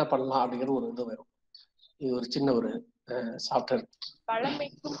இப்பெல்லாம் என்னென்ன பண்ணலாம் அப்படிங்கிற ஒரு இது வரும். இது ஒரு சின்ன ஒரு சாஃப்ட்வேர்.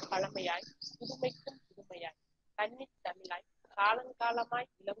 பழமைக்கும் பழமையாய் புதுமைக்கும் புதுமையாய் தன்னித் தமிழாய் காலங்காலமாய்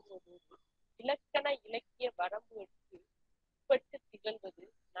இளங்குவது இலக்கண இலக்கிய வரம்பு எடுத்து உட்பட்டு திகழ்வது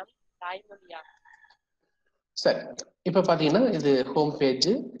நம் தாய்மொழியாகும். சரி, இப்ப பாத்தீங்கன்னா இது ஹோம்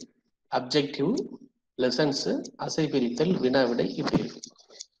பேஜ், அப்ஜெக்டிவ், லெசன்ஸ், அசை பிரித்தல், வினா விடை இப்படி இருக்கு.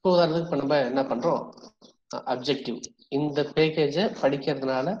 இப்போ உதாரணத்துக்கு இப்ப நம்ம என்ன பண்றோம், அப்ஜெக்டிவ், இந்த பேக்கேஜை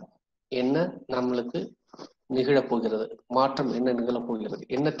படிக்கிறதுனால என்ன நம்மளுக்கு நிகழப்போகிறது, மாற்றம் என்ன நிகழப்போகிறது,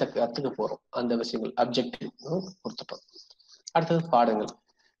 என்னத்தை கத்துக்க போறோம், அந்த விஷயங்கள் அப்ஜெக்டிவ் கொடுத்துட்டோம். அடுத்தது பாடங்கள்.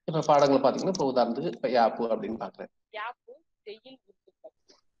 இப்ப பாடங்கள் பாத்தீங்கன்னா இப்போ உதாரணத்துக்கு இப்ப யாப்பு அப்படின்னு பாக்குறேன். யாப்பு செய்யுள் உறுப்புகள்.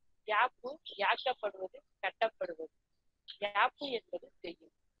 யாப்பு யாக்கப்படுவது கட்டப்படுவது. யாப்பு என்பது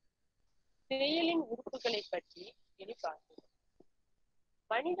செய்யுள். செயலின் உறுப்புகளை பற்றி இனி பார்ப்போம்.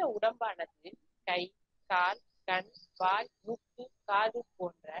 மனித உடம்பானது கை, கால், கண், வாய், மூக்கு, காது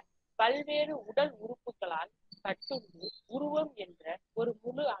போன்ற பல்வேறு உடல் உறுப்புகளால் கட்டுண்டு உருவம் என்ற ஒரு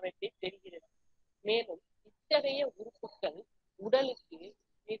முழு அமைப்பை பெறுகிறது. மேலும் இத்தகைய உறுப்புகள் உடலுக்கு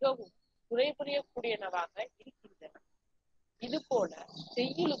மிகவும் துணைபுரியக்கூடியனவாக இருக்கின்றன. இது போல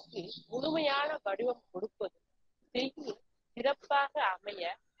செய்யுளுக்கு முழுமையான வடிவம் கொடுப்பதும் செய்யுள் சிறப்பாக அமைய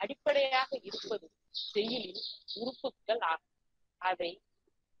அடிப்படையாக இருப்பதும் செய்யுளின் உறுப்புகள் ஆகும். அவை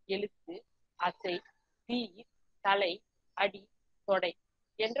எழுத்து, அசை, சீர், தலை, அடி, தொடை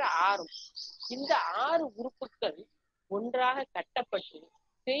என்ற 6. இந்த 6 உறுப்புகள் ஒன்றாக கட்டப்பட்டு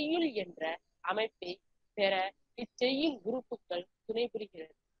செய்யுள் என்ற அமைப்பை பெற இச்செய்யுள் உறுப்புகள் துணை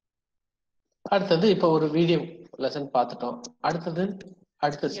புரிகிறது. அடுத்தது இப்ப ஒரு வீடியோ லெசன் பார்த்துட்டோம்.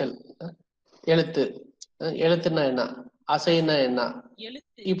 அடுத்த செல் எழுத்து. எழுத்துனா என்ன, அசைன்னா என்ன,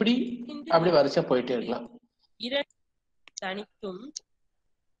 எழுத்து இப்படி அப்படி வரிசையா போயிட்டே இருக்கலாம். இரண்டு தனித்தும்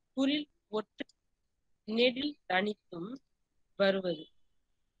குறில் ஒற்று நெடில் தனித்தும் வருவது.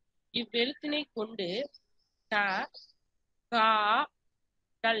 இவ்வெழுத்தினை கொண்டு ட, கா,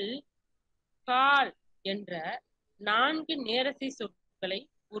 கல், கால் என்ற 4 நேரசை சொற்களை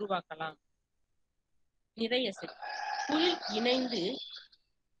உருவாக்கலாம். நிறையசை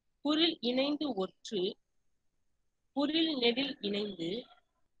குறில் இணைந்து ஒற்று, குறில் நெடில் இணைந்து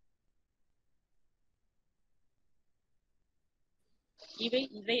இவை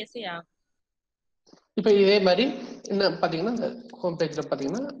நிறையசை ஆகும். இப்ப இதே மாதிரி என்ன பாத்தீங்கன்னா, இந்த ஹோம் பேஜ்ல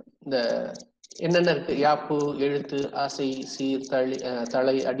பாத்தீங்கன்னா இந்த என்னென்ன இருக்கு, யாப்பு, எழுத்து, அசை, சீர்,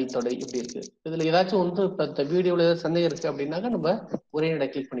 தலை, அடி, தொடை இப்படி இருக்கு. இதுல ஏதாச்சும் வந்து இப்ப இந்த வீடியோல ஏதாவது சந்தேகம் இருக்கு அப்படின்னாக்கா நம்ம உரைநடை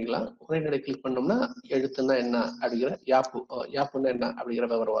கிளிக் பண்ணிக்கலாம். உரைநடை கிளிக் பண்ணோம்னா எழுத்துன்னா என்ன அப்படிங்கிற யாப்புன்னா என்ன அப்படிங்கிற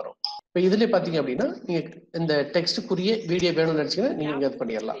விவரம் வரும். இப்ப இதுல பாத்தீங்க அப்படின்னா நீங்க இந்த டெக்ஸ்டுக்குரிய வீடியோ வேணும்னு நினைச்சீங்கன்னா நீங்க இங்க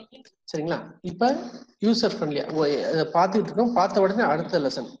பண்ணிடலாம். சரிங்களா? இப்ப யூசர் ஃப்ரெண்ட்லியா பார்த்துட்டு இருக்கோம். பார்த்த உடனே அடுத்த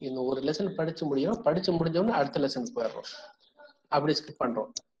லெசன், இந்த ஒரு லெசன் படிச்சு முடிஞ்சோடனே அடுத்த லெசனுக்கு போயிடுறோம். அப்படி ஸ்கிப்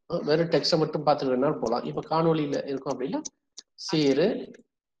பண்றோம். வெறும் டெக்ஸ்ட்டை மட்டும் பார்த்துட்டு வேணாலும் போகலாம். இப்ப காணொலியில இருக்கும் அப்படின்னா சீரு,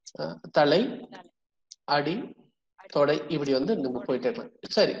 தலை, அடி, தொடை இப்படி வந்து நம்ம போயிட்டே இருக்கலாம்.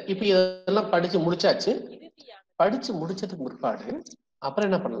 சரி, இப்ப இதெல்லாம் படிச்சு முடிச்சாச்சு. படிச்சு முடிச்சதுக்கு முற்பாடு அப்புறம்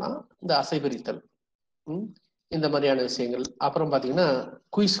என்ன பண்ணலாம், இந்த அசைபிரித்தல் இந்த மாதிரியான விஷயங்கள். அப்புறம் பாத்தீங்கன்னா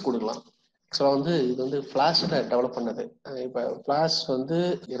குயிஸ் கொடுக்கலாம். ஆக்சுவலா வந்து இது வந்து ஃபிளாஷ்ல டெவலப் பண்ணது. இப்ப ஃபிளாஷ் வந்து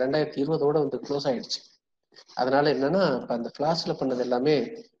 2020 வந்து க்ளோஸ் ஆயிடுச்சு. அதனால என்னன்னா இப்ப அந்த ஃபிளாஷ்ல பண்ணது எல்லாமே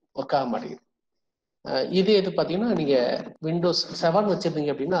ஒர்க் ஆக மாட்டேங்குது. இது எது பாத்தீங்கன்னா நீங்க விண்டோஸ் 7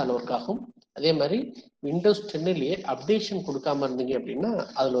 வச்சிருந்தீங்க அப்படின்னா அதுல ஒர்க் ஆகும். அதே மாதிரி விண்டோஸ் 10லயே அப்டேஷன் கொடுக்காம இருந்தீங்க அப்படின்னா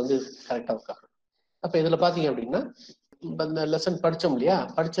அதுல வந்து கரெக்டா ஒர்க் ஆகும். அப்ப இதுல பாத்தீங்க அப்படின்னா இந்த லெசன் படிச்சோம் இல்லையா,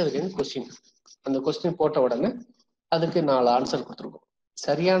 படிச்சதுக்கு கொஸ்டின், அந்த கொஸ்டின் போட்ட உடனே அதுக்கு 4 ஆன்சர் கொடுத்துருக்கோம்.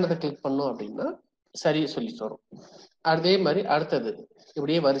 சரியானதை கிளிக் பண்ணோம் அப்படின்னா சரி சொல்லி தரும். அதே மாதிரி அடுத்தது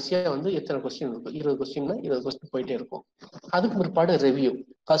இப்படியே வரிசையா வந்து எத்தனை கொஸ்டின் இருக்கும், 20 கொஸ்டின்னா 20 கொஸ்டின் போயிட்டே இருக்கும். அதுக்கு முற்பாடு ரிவ்யூ.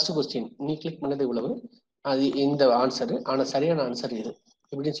 ஃபர்ஸ்ட் கொஸ்டின் நீ கிளிக் பண்ணது இவ்வளவு, அது இந்த ஆன்சரு, ஆனா சரியான ஆன்சர் இது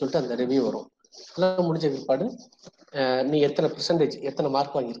இப்படின்னு சொல்லிட்டு அந்த ரிவ்யூ வரும். அதெல்லாம் முடிஞ்ச பிற்பாடு நீ எத்தனை பெர்சன்டேஜ், எத்தனை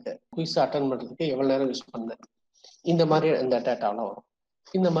மார்க் வாங்கியிருக்க, குயிஸ் அட்டன் பண்றதுக்கு எவ்வளவு நேரம் யூஸ் பண்ண, இந்த மாதிரி இந்த டேட்டாலாம் வரும்.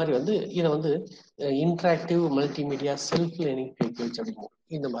 இந்த மாதிரி வந்து இதை வந்து interactive multimedia self learning page அப்படிங்கும்.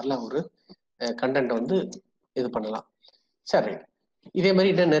 இந்த மாதிரிலாம் ஒரு கண்டென்ட் வந்து இது பண்ணலாம். சரி, இதே மாதிரி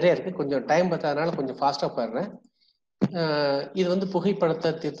இன்னும் நிறைய இருக்கு. கொஞ்சம் டைம் பத்தாதனால கொஞ்சம் ஃபாஸ்டா போயிடுறேன். இது வந்து புகைப்படத்தை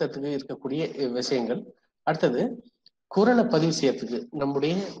திருத்தத்துக்கு இருக்கக்கூடிய விஷயங்கள். அடுத்தது குரலை பதிவு செய்யறதுக்கு,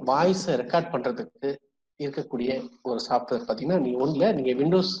 நம்முடைய வாய்ஸை ரெக்கார்ட் பண்றதுக்கு இருக்கக்கூடிய ஒரு சாஃப்ட்வேர் பார்த்தீங்கன்னா, நீங்க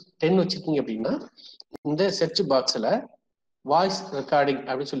விண்டோஸ் 10 வச்சிருக்கீங்க அப்படின்னா இந்த சர்ச் பாக்ஸ்ல வாய்ஸ் ரெக்கார்டிங்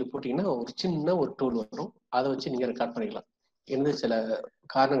அப்படின்னு சொல்லி போட்டீங்கன்னா ஒரு சின்ன ஒரு டூல் வரும். அதை வச்சு நீங்க ரெக்கார்ட் பண்ணிக்கலாம். என்ன சில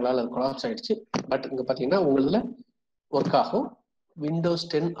காரணங்களால் அது கொலாப்ஸ் ஆயிடுச்சு. பட் இங்க பாத்தீங்கன்னா உங்களதுல ஒர்க் ஆகும். விண்டோஸ்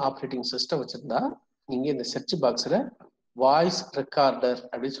 10 ஆப்ரேட்டிங் சிஸ்டம் வச்சிருந்தா நீங்க இந்த சர்ச் பாக்ஸ்ல வாய்ஸ் ரெக்கார்டர்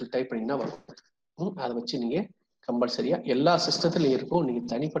அப்படின்னு சொல்லி டைப் பண்ணீங்கன்னா வரும். அதை வச்சு நீங்க கம்பல்சரியா எல்லா சிஸ்டத்துலயும் இருக்கும். நீங்க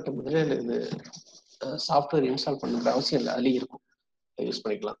தனிப்பட்ட முறையில் இது சாஃப்ட்வேர் இன்ஸ்டால் பண்ணுற அவசியம் இல்லை, அதுலயும் இருக்கும், யூஸ்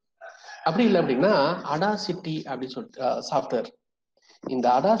பண்ணிக்கலாம். அப்படி இல்லை அப்படின்னா அடாசிட்டி அப்படின்னு சொல்லிட்டு சாஃப்ட்வேர். இந்த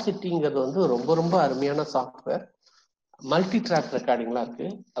அடாசிட்டிங்கிறது வந்து ரொம்ப ரொம்ப அருமையான சாஃப்ட்வேர். மல்டி ட்ராக் ரெக்கார்டிங்லாம் இருக்கு.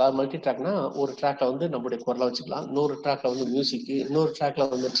 அதாவது மல்டி ட்ராக்னா ஒரு ட்ராக்ல வந்து நம்மளுடைய குரலை வச்சுக்கலாம், இன்னொரு ட்ராக்ல வந்து மியூசிக், இன்னொரு ட்ராக்ல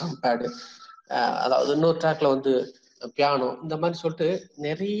வந்து ட்ரம் பேடு, அதாவது இன்னொரு ட்ராக்ல வந்து பியானோ, இந்த மாதிரி சொல்லிட்டு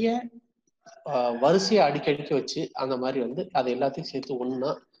நிறைய வரிசையை அடிக்கடிக்க வச்சு அந்த மாதிரி வந்து அதை எல்லாத்தையும் சேர்த்து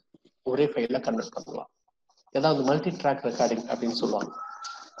ஒன்னா ஒரே ஃபைல்ல கன்வெர்ட் பண்ணலாம். ஏதாவது மல்டி ட்ராக் ரெக்கார்டிங் அப்படின்னு சொல்லுவாங்க.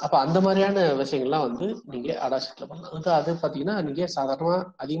 அப்ப அந்த மாதிரியான விஷயங்கள்லாம் வந்து நீங்க அடாசிட்டில பண்ணலாம். அது பாத்தீங்கன்னா நீங்க சாதாரணமா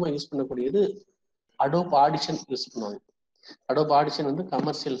அதிகமா யூஸ் பண்ணக்கூடியது அடோப் ஆடிஷன் யூஸ் பண்ணுவாங்க. அடோப் ஆடிஷன் வந்து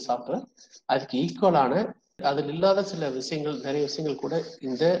கமர்ஷியல் சாஃப்ட்வேர். அதுக்கு ஈக்குவலான அதில் இல்லாத சில விஷயங்கள், நிறைய விஷயங்கள் கூட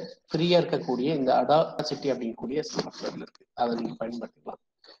இந்த ஃப்ரீயா இருக்கக்கூடிய இந்த அடாசிட்டி அப்படிங்கக்கூடிய சாஃப்ட்வேர்ல இருக்கு. அதை நீங்க பயன்படுத்திக்கலாம்.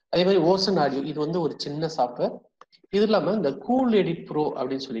 அதே மாதிரி ஓசன் ஆடியோ, இது வந்து ஒரு சின்ன சாஃப்ட்வேர். இது இல்லாம இந்த கூல் எடிட் ப்ரோ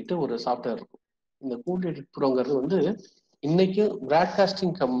அப்படின்னு சொல்லிட்டு ஒரு சாஃப்ட்வேர் இருக்கும். இந்த கூல் எடிட் ப்ரோங்கிறது வந்து இன்னைக்கு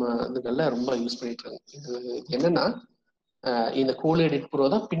பிராட்காஸ்டிங் இதுகள்ல ரொம்ப யூஸ் பண்ணிட்டு இருக்காங்க. இது என்னன்னா இந்த கூல் எடிட் ப்ரோ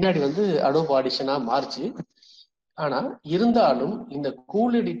தான் பின்னாடி வந்து அடோப் ஆடிஷனா மாறுச்சு. ஆனா இருந்தாலும் இந்த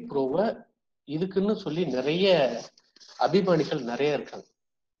கூல் எடிட் ப்ரோவை இதுக்குன்னு சொல்லி நிறைய அபிமானிகள் நிறைய இருக்காங்க.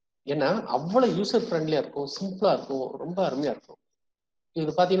 ஏன்னா அவ்வளவு யூசர் ஃப்ரெண்ட்லியா இருக்கும், சிம்பிளா இருக்கும், ரொம்ப அருமையா இருக்கும்.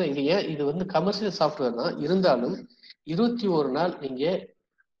 இது பாத்தீங்கன்னா இது வந்து கமர்ஷியல் சாஃப்ட்வேர் தான், இருந்தாலும் 21 நாள் நீங்க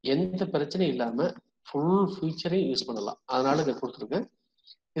எந்த பிரச்சனையும் இல்லாம ஃபுல் ஃபியூச்சரையும் யூஸ் பண்ணலாம். அதனால இதை கொடுத்துருக்கேன்.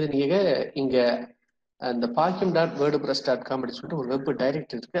 இது நீங்க இங்க அந்த பாக்கியம்.wordpress.com அப்படின்னு சொல்லிட்டு ஒரு வெப்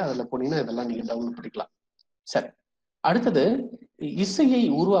டைரக்டரி இருக்கு. அதுல போனீங்கன்னா இதெல்லாம் நீங்க டவுன்லோட் பண்ணிக்கலாம். சரி, அடுத்தது இசையை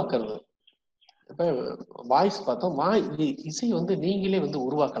உருவாக்குறது. இப்ப வாய்ஸ் பார்த்தோம், இசை வந்து நீங்களே வந்து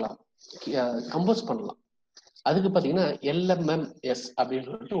உருவாக்கலாம், கம்போஸ் பண்ணலாம். அதுக்கு பாத்தீங்கன்னா LMMS அப்படின்னு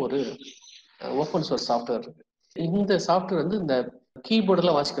சொல்லிட்டு ஒரு ஓப்பன் சோர்ஸ் சாஃப்ட்வேர் இருக்கு. இந்த சாஃப்ட்வேர் வந்து இந்த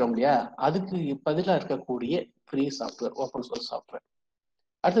கீபோர்டுலாம் வாசிக்கிறோம் இல்லையா, அதுக்கு பதிலாக இருக்கக்கூடிய free software, open source software.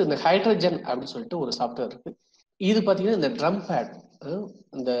 அடுத்து இந்த ஹைட்ரஜன் அப்படின்னு சொல்லிட்டு ஒரு சாஃப்ட்வேர் இருக்கு. இது பாத்தீங்கன்னா இந்த ட்ரம் பேட்,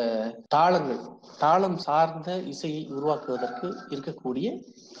 இந்த தாளம் சார்ந்த இசையை உருவாக்குவதற்கு இருக்கக்கூடிய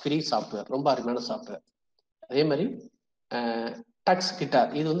ஃப்ரீ சாஃப்ட்வேர், ரொம்ப அருமையான சாஃப்ட்வேர். அதே மாதிரி டக்ஸ் கிட்டார்,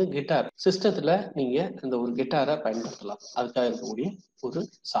 இது வந்து கிட்டார் சிஸ்டத்துல நீங்க இந்த ஒரு கிட்டாரை பயன்படுத்தலாம், அதுக்காக இருக்கக்கூடிய ஒரு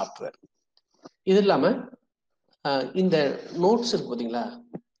சாஃப்ட்வேர். இது இல்லாம இந்த நோட்ஸ் இருக்கு பார்த்தீங்களா,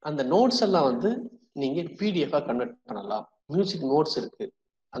 அந்த நோட்ஸ் எல்லாம் வந்து நீங்க பிடிஎஃபா கன்வெர்ட் பண்ணலாம். மியூசிக் நோட்ஸ் இருக்கு,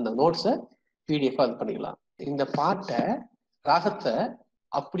 அந்த நோட்ஸை பிடிஎஃபா இது பண்ணிக்கலாம். இந்த பாட்டை ராகத்தை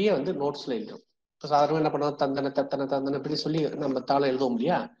அப்படியே வந்து நோட்ஸ்ல எழுதும். இப்போ சாதாரணமாக என்ன பண்ணுவோம், தந்தனை தத்தனை தந்தனை இப்படி சொல்லி நம்ம தாளம் எழுதுவோம்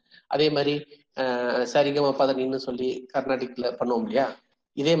இல்லையா, அதே மாதிரி சரிகம பதனின்னு சொல்லி கர்நாடிக்ல பண்ணுவோம் இல்லையா,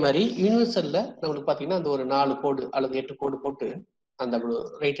 இதே மாதிரி யூனிவர்சல்ல நம்மளுக்கு பார்த்தீங்கன்னா அந்த ஒரு 4 கோடு அல்லது 8 கோடு போட்டு அந்த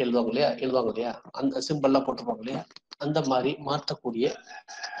ரைட் எழுதுவாங்க இல்லையா, அந்த சிம்பிள்லாம் போட்டிருப்பாங்க இல்லையா, அந்த மாதிரி மாற்றக்கூடிய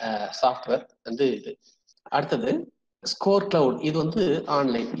சாஃப்ட்வேர் வந்து இது. அடுத்தது ஸ்கோர் கிளவுட், இது வந்து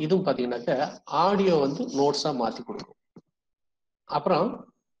ஆன்லைன், இதுவும் பார்த்தீங்கன்னாக்க ஆடியோ வந்து நோட்ஸா மாற்றி கொடுக்கும். அப்புறம்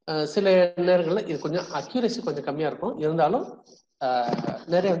சில நேரங்களில் இது கொஞ்சம் அக்யூரசி கொஞ்சம் கம்மியா இருக்கும், இருந்தாலும்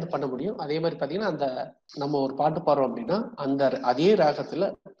நிறைய வந்து பண்ண முடியும். அதே மாதிரி பார்த்தீங்கன்னா அந்த நம்ம ஒரு பாட்டு பாடுறோம் அப்படின்னா அந்த அதே ராகத்துல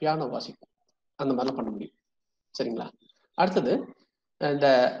பியானோ வாசிக்கும், அந்த மாதிரிலாம் பண்ண முடியும். சரிங்களா? அடுத்தது இந்த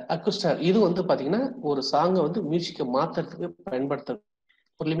அக்குஸ்டர், இது வந்து பாத்தீங்கன்னா ஒரு சாங்கை வந்து மியூசிக்கை மாத்துறதுக்கு பயன்படுத்த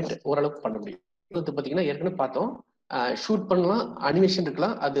ஒரு லிமிட் ஓரளவுக்கு பண்ண முடியும். இது பாத்தீங்கன்னா ஏற்கனவே பார்த்தோம், ஷூட் பண்ணலாம், அனிமேஷன்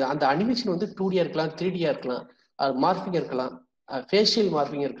இருக்கலாம், அது அந்த அனிமேஷன் வந்து 2D இருக்கலாம், 3D இருக்கலாம், மார்பிங் இருக்கலாம், ஃபேஷியல்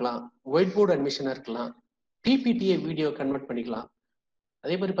மார்பிங் இருக்கலாம், ஒயிட் போர்டு அனிமேஷனா இருக்கலாம், பிபிடிஏ வீடியோ கன்வெர்ட் பண்ணிக்கலாம்.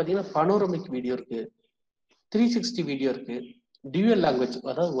 அதே மாதிரி பாத்தீங்கன்னா பனோரமிக் வீடியோ இருக்கு, 360 வீடியோ இருக்கு, டியூயல் லாங்குவேஜ்,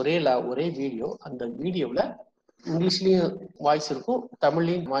 அதாவது ஒரே வீடியோ, அந்த வீடியோவில் இங்கிலீஷ்லயும் வாய்ஸ் இருக்கும்,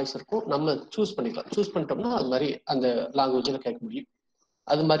 தமிழ்லையும் வாய்ஸ் இருக்கும், நம்ம சூஸ் பண்ணிக்கலாம். சூஸ் பண்ணிட்டோம்னா அது மாதிரி அந்த லாங்குவேஜில் கேட்க முடியும்.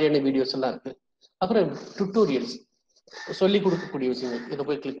 அது மாதிரியான வீடியோஸ் எல்லாம் இருக்கு. அப்புறம் டுட்டோரியல்ஸ், சொல்லி கொடுக்கக்கூடிய விஷயங்கள், இதை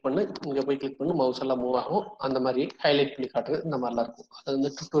போய் கிளிக் பண்ணு, இங்கே போய் கிளிக் பண்ணு, மவுஸ் எல்லாம் மூவ் ஆகும், அந்த மாதிரி ஹைலைட் பண்ணி காட்டுறது, இந்த மாதிரிலாம் இருக்கும். அது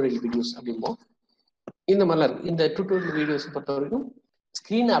வந்து டுட்டோரியல் வீடியோஸ் அப்படிம்போம். இந்த மாதிரிலாம் இருக்கு. இந்த டுட்டோரியல் வீடியோஸ் பொறுத்த வரைக்கும்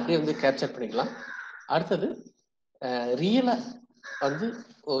ஸ்க்ரீனை அப்படியே வந்து கேப்சர் பண்ணிக்கலாம். அடுத்தது ரியலா வந்து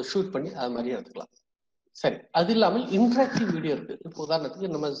ஷூட் பண்ணி அது மாதிரி எடுத்துக்கலாம். சரி, அது இல்லாமல் இன்டராக்டிவ் வீடியோ இருக்கு. இப்போ உதாரணத்துக்கு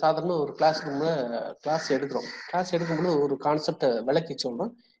நம்ம சாதாரண ஒரு கிளாஸ் எடுக்கும்போது ஒரு கான்செப்டை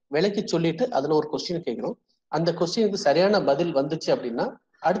விளக்கி சொல்லிட்டு அதுல ஒரு கொஸ்டின் கேட்கிறோம். அந்த கொஸ்டினுக்கு சரியான பதில் வந்துச்சு அப்படின்னா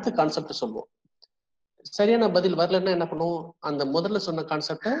அடுத்த கான்செப்ட் சொல்லுவோம். சரியான பதில் வரலன்னா என்ன பண்ணுவோம், அந்த முதல்ல சொன்ன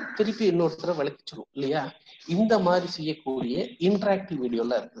கான்செப்டை திருப்பி இன்னொருத்தர விளக்கி சொல்லுவோம் இல்லையா. இந்த மாதிரி செய்யக்கூடிய இன்டராக்டிவ்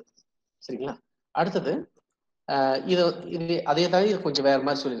வீடியோலாம் இருக்கு. சரிங்களா? அடுத்தது இது அதே தான், இது கொஞ்சம் வேற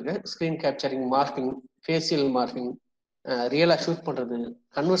மாதிரி சொல்லியிருக்கேன். Screen capturing, morphing, facial morphing, ரியலா ஷூட் பண்றது,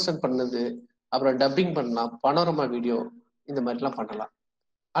 கன்வர்ஷன் பண்ணது, அப்புறம் டப்பிங் பண்ணலாம், பனோரமா வீடியோ, இந்த மாதிரிலாம் பண்ணலாம்.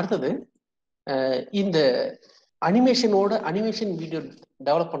 அடுத்தது இந்த அனிமேஷன் வீடியோ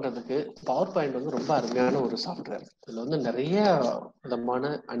டெவலப் பண்றதுக்கு பவர் பாயிண்ட் வந்து ரொம்ப அருமையான ஒரு சாஃப்ட்வேர். இதுல வந்து நிறைய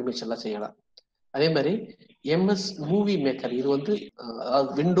விதமான அனிமேஷன்லாம் செய்யலாம். அதே மாதிரி MS மூவி மேக்கர், இது வந்து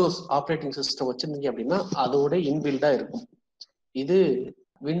விண்டோஸ் ஆப்ரேட்டிங் சிஸ்டம் வச்சிருந்தீங்க அப்படின்னா அதோட இன்பில்டா இருக்கும். இது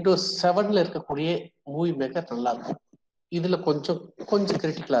விண்டோஸ் 7ல இருக்கக்கூடிய மூவி மேக்கர் நல்லா இருக்கும். இதுல கொஞ்சம்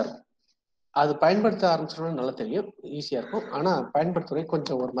கிரிட்டிக்கலா இருக்கும். அது பயன்படுத்த ஆரம்பிச்சோம்னா நல்லா தெரியும், ஈஸியா இருக்கும். ஆனா பயன்படுத்துறதே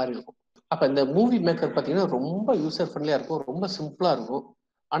கொஞ்சம் ஒரு மாதிரி இருக்கும். அப்ப இந்த மூவி மேக்கர் பாத்தீங்கன்னா ரொம்ப யூசர் ஃப்ரெண்ட்லியா இருக்கும், ரொம்ப சிம்பிளா இருக்கும்.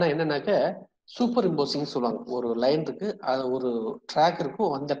 ஆனா என்னன்னாக்க சூப்பர் இம்போசிங் சொல்லுவாங்க. ஒரு லைன் இருக்கு, அது ஒரு ட்ராக்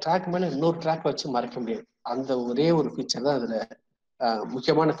இருக்கும், அந்த ட்ராக் மேல இன்னொரு ட்ராக் வச்சு மறைக்க முடியாது. அந்த ஒரே ஒரு ஃபீச்சர் தான் அதுல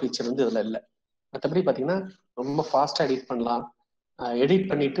முக்கியமான ஃபீச்சர் வந்து இதுல இல்லை. மற்றபடி பாத்தீங்கன்னா ரொம்ப ஃபாஸ்டா எடிட் பண்ணலாம். எடிட்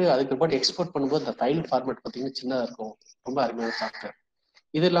பண்ணிட்டு அதுக்கப்புறம் எக்ஸ்போர்ட் பண்ணும்போது அந்த ஃபைல் ஃபார்மேட் பார்த்தீங்கன்னா சின்னதாக இருக்கும். ரொம்ப அருமையான சாஃப்ட்வேர்.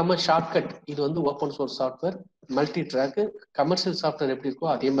 இது இல்லாமல் ஷார்ட்கட், இது வந்து open source software, multi track, commercial software எப்படி இருக்கோ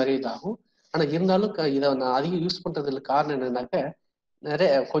அதே மாதிரி இதாகும். ஆனால் இருந்தாலும் இதை நான் அதிகம் யூஸ் பண்ணுறதுல காரணம் என்னன்னாக்க நிறைய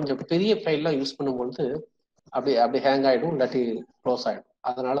கொஞ்சம் பெரிய ஃபைல்லாம் யூஸ் பண்ணும்பொழுது அப்படி ஹேங் ஆகிடும், இல்லாட்டி க்ளோஸ் ஆகிடும்.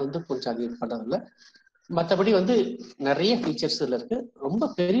 அதனால வந்து கொஞ்சம் அதிகம் பண்ணுறதில்ல. மற்றபடி வந்து நிறைய ஃபீச்சர்ஸ் இதில் இருக்கு.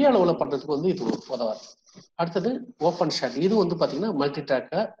 ரொம்ப பெரிய அளவில் பண்ணுறதுக்கு வந்து இது உதவாது. அடுத்தது ஓப்பன் ஷாட், இது வந்து பார்த்தீங்கன்னா மல்டி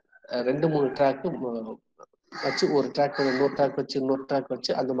ட்ராக்கை 2-3 ட்ராக்கு வச்சு, ஒரு ட்ராக் இன்னொரு ட்ராக் வச்சு இன்னொரு ட்ராக்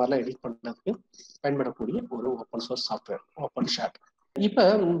வச்சு அந்த மாதிரிலாம் எடிட் பண்ணுறதுக்கு பயன்படக்கூடிய ஒரு open source software open shot. இப்போ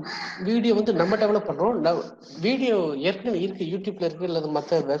வீடியோ வந்து நம்ம டெவலப் பண்ணுறோம். வீடியோ ஏற்கனவே இருக்கு, யூடியூப்ல இருக்கு, இல்லை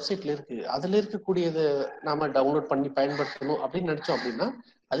மற்ற வெப்சைட்ல இருக்கு. அதில் இருக்கக்கூடியதை நாம டவுன்லோட் பண்ணி பயன்படுத்தணும் அப்படின்னு நினைச்சோம் அப்படின்னா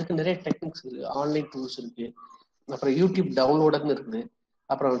அதுக்கு நிறைய டெக்னிக்ஸ் இருக்கு, ஆன்லைன் டூல்ஸ் இருக்கு, அப்புறம் யூடியூப் டவுன்லோடர்னு இருக்குது,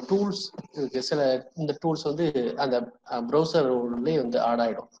 அப்புறம் டூல்ஸ் இருக்கு. சில இந்த டூல்ஸ் வந்து அந்த ப்ரௌசர் உள்ளே வந்து ஆட்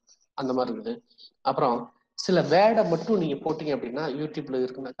ஆயிடும், அந்த மாதிரி இருக்குது. அப்புறம் சில வேர்டை மட்டும் நீங்க போட்டீங்க அப்படின்னா யூடியூப்ல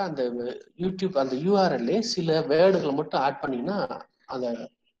இருக்குனாக்கா அந்த யூடியூப் அந்த யூஆர்எல்லே சில வேர்டுகளை மட்டும் ஆட் பண்ணீங்கன்னா அந்த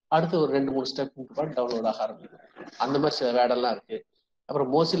அடுத்து ஒரு 2-3 ஸ்டெப் டவுன்லோட் ஆக ஆரம்பிக்கும். அந்த மாதிரி சில வேர்டெல்லாம் இருக்கு. அப்புறம்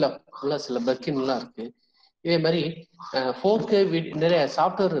மோசிலா சில பக்கின்லாம் இருக்கு. இதே மாதிரி 4K நிறைய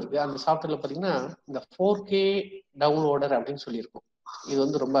சாஃப்ட்வேர் இருக்கு. அந்த சாஃப்ட்வேர்ல பாத்தீங்கன்னா இந்த 4K டவுன்லோடர் அப்படின்னு சொல்லியிருக்கும். இது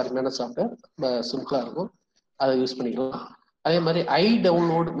வந்து ரொம்ப அருமையான சாஃப்ட்வேர், சிம்பிளா இருக்கும், அதை யூஸ் பண்ணிக்கலாம். அதே மாதிரி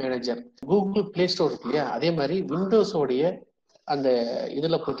download manager Google play store இருக்கு இல்லையா, அதே மாதிரி விண்டோஸோடைய அந்த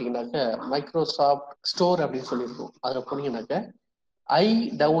இதுல போட்டீங்கன்னாக்க மைக்ரோசாஃப்ட் ஸ்டோர் அப்படின்னு சொல்லியிருக்கும். அதில் போனீங்கன்னாக்க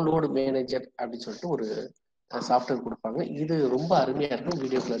டவுன்லோட் மேனேஜர் அப்படின்னு சொல்லிட்டு ஒரு சாஃப்ட்வேர் கொடுப்பாங்க. இது ரொம்ப அருமையா இருக்கும்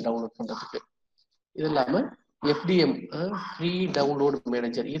வீடியோக்களை டவுன்லோட் பண்றதுக்கு. இது இல்லாம FDM ஃப்ரீ டவுன்லோட்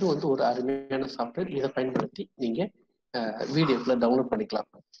மேனேஜர், இது வந்து ஒரு அருமையான சாஃப்ட்வேர். இதை பயன்படுத்தி நீங்க வீடியோக்களை டவுன்லோட் பண்ணிக்கலாம்.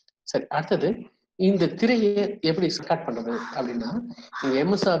 சரி, அடுத்தது இந்த திரையை எப்படி ரெக்கார்ட் பண்றது அப்படின்னா, நீங்க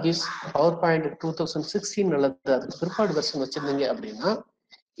MS ஆஃபீஸ் பவர் பாயிண்ட் 2016 அல்லது அதுக்கு பிற்பாடு வெர்ஷன் வச்சிருந்தீங்க அப்படின்னா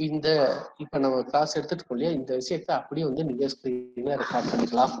இந்த இப்ப நம்ம கிளாஸ் எடுத்துட்டு இருக்கோம் இல்லையா, இந்த விஷயத்தை அப்படியே வந்து நீங்க ஸ்கிரீன்ல ரெக்கார்ட்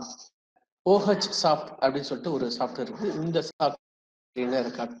பண்ணிக்கலாம். OH சாஃப்ட் அப்படின்னு சொல்லிட்டு ஒரு சாஃப்ட்வேர் இருக்கு, இந்த சாஃப்ட்வேர்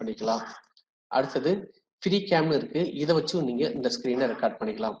ரெக்கார்ட் பண்ணிக்கலாம். அடுத்தது ஃப்ரீ கேம்னு இருக்கு, இதை வச்சு நீங்க இந்த ஸ்கிரீனை ரெக்கார்ட்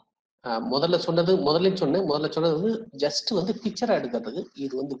பண்ணிக்கலாம். முதல்ல சொன்னது வந்து ஜஸ்ட் வந்து பிக்சரா எடுக்கிறதுக்கு,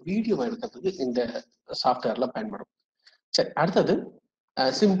 இது வந்து வீடியோவா எடுக்கிறதுக்கு இந்த சாஃப்ட்வேர்ல பயன்படும். சரி, அடுத்தது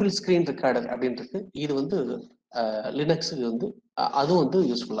சிம்பிள் ஸ்கிரீன் ரெக்கார்டர் அப்படின்றது, இது வந்து லினக்ஸுக்கு வந்து அதுவும் வந்து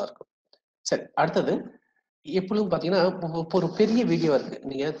யூஸ்ஃபுல்லா இருக்கும். சரி, அடுத்தது எப்பொழுதும் பாத்தீங்கன்னா ஒரு பெரிய வீடியோ இருக்கு,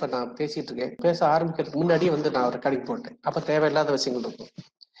 நீங்க இப்ப நான் பேசிட்டு இருக்கேன், பேச ஆரம்பிக்கிறதுக்கு முன்னாடியே வந்து நான் ரெக்கார்டிங் போட்டேன், அப்ப தேவையில்லாத விஷயங்கள் இருக்கும்.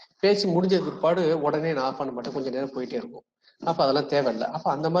 பேசி முடிஞ்சதுக்கு பிற்பாடு உடனே நான் ஆஃப் பண்ண மாட்டேன், கொஞ்சம் நேரம் போயிட்டே இருக்கும். அப்ப அதெல்லாம் தேவையில்லை. அப்ப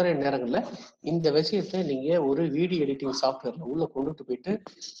அந்த மாதிரி நேரங்கள்ல இந்த விஷயத்தை நீங்க ஒரு வீடியோ எடிட்டிங் சாஃப்ட்வேர்ல உள்ள கொண்டுட்டு போயிட்டு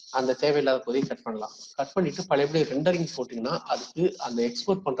அந்த தேவையில்லாத பகுதியை கட் பண்ணலாம். கட் பண்ணிட்டு பழையபடி ரெண்டரிங் போட்டீங்கன்னா அதுக்கு அந்த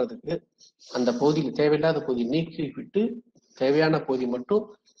எக்ஸ்போர்ட் பண்றதுக்கு அந்த பகுதியில் தேவையில்லாத பகுதியை நீக்கி விட்டு தேவையான பகுதி மட்டும்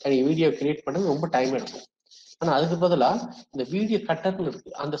நீங்க வீடியோ கிரியேட் பண்ணது ரொம்ப டைம் எடுக்கும். ஆனா அதுக்கு பதிலா இந்த வீடியோ கட்டர்னு இருக்கு,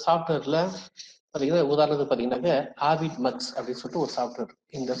 அந்த சாஃப்ட்வேர்ல பாத்தீங்கன்னா உதாரணத்துக்கு பாத்தீங்கன்னாக்க ஆவிட் மக்ஸ் அப்படின்னு சொல்லிட்டு ஒரு சாஃப்ட்வேர்,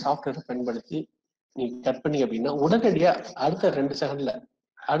 இந்த சாஃப்ட்வேரை பயன்படுத்தி நீங்க கட் பண்ணி அப்படின்னா உடனடியா அடுத்த 2 செகண்ட்ல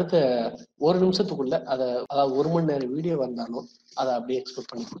அடுத்த 1 நிமிஷத்துக்குள்ள அதை, அதாவது 1 மணி நேரம் வீடியோ வந்தாலும் அதை அப்படியே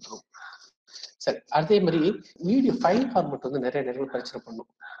எக்ஸ்போர்ட் பண்ணி கொடுத்துரும். சரி, அதே மாதிரி வீடியோ ஃபைல் ஃபார்மட் வந்து நிறைய பிரச்சனை பண்ணும்.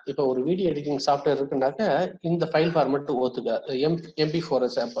 இப்போ ஒரு வீடியோ எடிட்டிங் சாஃப்ட்வேர் இருக்குன்னாக்க இந்த ஃபைல் ஃபார்மட் ஒத்துக்க MP4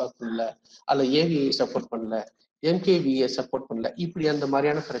 சப்போர்ட் பண்ணல, அல்ல AVI சப்போர்ட் பண்ணல, MKVA சப்போர்ட் பண்ணல, இப்படி அந்த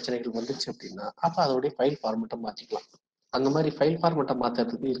மாதிரியான பிரச்சனைகள் வந்துச்சு அப்படின்னா அப்ப அதோடைய ஃபைல் ஃபார்மட்டை மாத்திக்கலாம். அந்த மாதிரி ஃபைல் ஃபார்மட்டை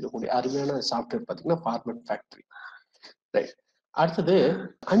மாத்துறதுக்கு இருக்கக்கூடிய அருமையான சாஃப்ட்வேர் பார்த்தீங்கன்னா ஃபார்மட் ஃபேக்டரி. ரைட், அடுத்தது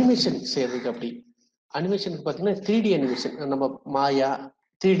அனிமேஷன் செய்யறதுக்கு. அப்படி அனிமேஷனுக்கு பார்த்தீங்கன்னா 3D அனிமேஷன், நம்ம மாயா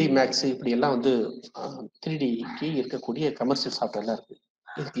 3D மேக்ஸ் இப்படி எல்லாம் வந்து 3Dக்கு இருக்கக்கூடிய கமர்ஷியல் சாஃப்ட்வேர்லாம் இருக்கு.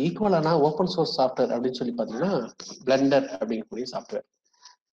 இதுக்கு ஈக்குவலான ஓப்பன் சோர்ஸ் சாஃப்ட்வேர் அப்படின்னு சொல்லி பார்த்தீங்கன்னா பிளெண்டர் அப்படிங்கக்கூடிய சாஃப்ட்வேர்.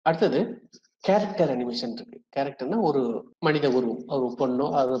 அடுத்தது கேரக்டர் அனிமேஷன் இருக்கு. கேரக்டர்னா ஒரு மனித உருவம், ஒரு பொண்ணோ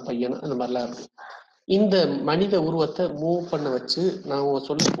அது பையனோ அந்த மாதிரிலாம் இருக்கு. இந்த மனித உருவத்தை மூவ் பண்ண வச்சு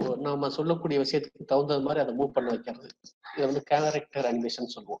நாம சொல்லக்கூடிய விஷயத்துக்கு தகுந்த மாதிரி அதை மூவ் பண்ண வைக்கிறது, இதை வந்து கேரக்டர்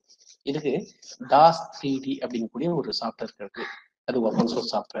அனிமேஷன் சொல்லுவோம். இதுக்கு டாஸ் 3D அப்படிங்கக்கூடிய ஒரு சாஃப்ட்வேர் இருக்கு, அது ஓப்பன்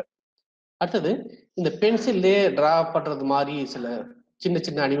சோர்ஸ் சாஃப்ட்வேர். அடுத்தது இந்த பென்சில்லே டிரா பண்றது மாதிரி சில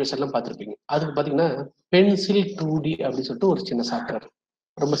சின்ன அனிமேஷன்லாம் பார்த்துருப்பீங்க. அதுக்கு பார்த்தீங்கன்னா பென்சில் 2D அப்படின்னு சொல்லிட்டு ஒரு சின்ன சாஃப்ட்வேர்,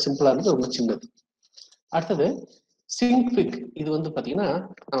 ரொம்ப சிம்பிளா இருக்கு, ரொம்ப சின்னது. அடுத்தது சிங்க்பிக், இது வந்து பாத்தீங்கன்னா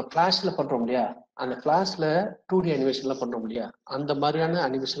நம்ம கிளாஸ்ல பண்றோம் இல்லையா, அந்த கிளாஸ்ல 2D அனிமேஷன்லாம் பண்றோம் இல்லையா, அந்த மாதிரியான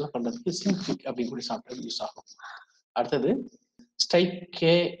அனிமேஷன்லாம் பண்றதுக்கு சிங்க்பிக் அப்படிங்கக்கூடிய சாஃப்ட்வேர் யூஸ் ஆகும். அடுத்தது ஸ்ட்ரைக்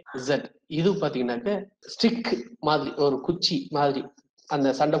KZ, இது பாத்தீங்கன்னாக்க ஸ்டிக் மாதிரி ஒரு குச்சி மாதிரி,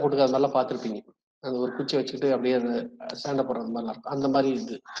 அந்த சண்டை போட்டுக்க அது மாதிரிலாம் பார்த்துருப்பீங்க, அந்த ஒரு குச்சி வச்சுக்கிட்டு அப்படியே அந்த சண்டை போடுறது மாதிரிலாம் இருக்கும். அந்த மாதிரி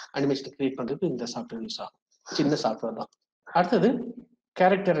இது அனிமேஷன் கிரியேட் பண்றதுக்கு இந்த சாஃப்ட்வேர் யூஸ் ஆகும், சின்ன சாஃப்ட்வேர் தான். அடுத்தது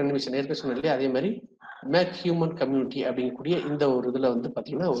கேரக்டர் அனிமேஷன் ஏற்கனவே சொன்னேன் இல்லையா, அதே மாதிரி மேக் ஹியூமன் கம்யூனிட்டி அப்படிங்கக்கூடிய இந்த ஒரு இதுல வந்து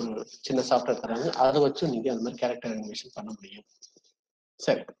பாத்தீங்கன்னா ஒரு சின்ன சாஃப்ட்வேர் தராங்க, அதை வச்சு நீங்க அந்த மாதிரி கேரக்டர் அனிமேஷன் பண்ண முடியும்.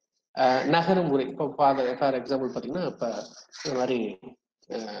 சரி, நகரும் முறை, இப்போ ஃபார் எக்ஸாம்பிள் பாத்தீங்கன்னா இப்ப இந்த மாதிரி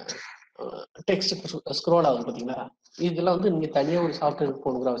டெக்ஸ்ட் ஸ்க்ரோல் ஆகுது பாத்தீங்களா, இதெல்லாம் வந்து நீங்க தனியா ஒரு சாஃப்ட்வேர்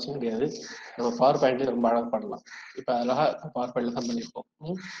போகணுங்கிற அவசியம் கிடையாது, நம்ம பவர் பாயிண்ட்ல ரொம்ப அழகா பண்ணலாம். இப்ப அழகா பவர் பாயிண்ட்ல தான் பண்ணியிருக்கோம்,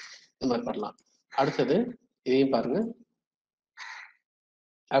 இந்த மாதிரி பண்ணலாம். அடுத்தது இதையும் பாருங்க,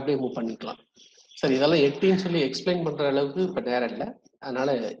 அப்படியே மூவ் பண்ணிக்கலாம். சரி, இதெல்லாம் எப்படின்னு சொல்லி எக்ஸ்பிளைன் பண்ற அளவுக்கு இப்ப நேரம் இல்லை,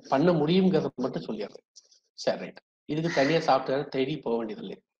 அதனால பண்ண முடியுங்கிறத மட்டும் சொல்லிடுறேன். சரி, ரைட், இதுக்கு தனியா சாஃப்ட்வேர் தேடி போக வேண்டியது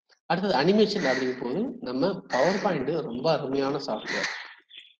இல்லை. அடுத்தது அனிமேஷன் அப்படிங்கும் போது நம்ம பவர் பாயிண்ட் ரொம்ப அருமையான சாஃப்ட்வேர்.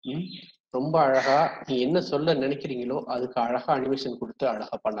 ரொம்ப அழகா நீ என்ன சொல்ல நினைக்கிறீங்களோ அதுக்கு அழகா அனிமேஷன் கொடுத்து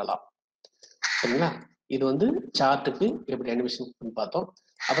அழகா பண்ணலாம். சரிங்களா? இது வந்து சார்ட்டுக்கு எப்படி அனிமேஷன் பார்த்தோம்.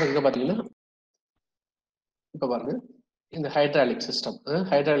 அப்புறம் இங்க பாத்தீங்கன்னா இப்ப பாருங்க, இந்த ஹைட்ராலிக்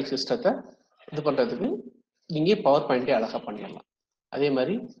சிஸ்டத்தை இது பண்றதுக்கு நீங்க பவர் பாயிண்டே அழகா பண்ணிடலாம். அதே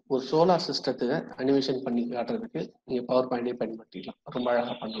மாதிரி ஒரு சோலார் சிஸ்டத்தை அனிமேஷன் பண்ணி காட்டுறதுக்கு நீங்க பவர் பாயிண்டே பயன்படுத்திக்கலாம், ரொம்ப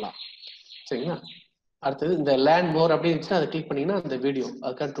அழகா பண்ணலாம். சரிங்களா? அடுத்தது இந்த லேண்ட் மோர் அப்படி இருந்துச்சுன்னா அதை கிளிக் பண்ணீங்கன்னா அந்த வீடியோ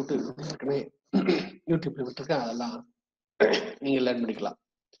அதுக்காக யூடியூப்ல விட்டுருக்கேன், அதெல்லாம் நீங்க லேர்ன் பண்ணிக்கலாம்.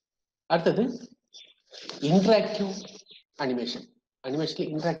 அடுத்தது இன்டராக்டிவ் அனிமேஷன்ல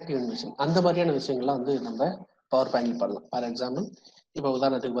இன்டராக்டிவ் அனிமேஷன் அந்த மாதிரியான விஷயங்கள்லாம் வந்து நம்ம பவர் பாயிண்ட் பண்ணலாம். ஃபார் எக்ஸாம்பிள் இப்போ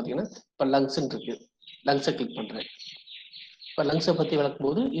உதாரணத்துக்கு பார்த்தீங்கன்னா இப்போ லங்ஸ்ன்னு இருக்கு, லங்ஸை கிளிக் பண்றேன். இப்போ லங்ஸை பத்தி விளக்கும்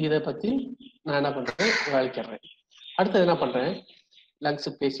போது இதை பத்தி நான் என்ன பண்றேன், விளக்கிறேன். அடுத்தது என்ன பண்றேன்,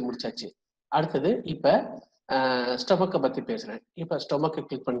 லங்ஸ் பேசி முடிச்சாச்சு. அடுத்தது இப்ப ஸ்டொமக்கை பத்தி பேசுறேன். இப்ப ஸ்டொமக்கை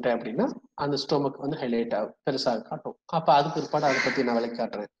கிளிக் பண்ணிட்டேன் அப்படின்னா அந்த ஸ்டொமக் வந்து ஹைலைட் ஆகும், பெருசாக காட்டும். அப்ப அதுக்கு பிற்பாடு அதை பத்தி நான் விளக்கி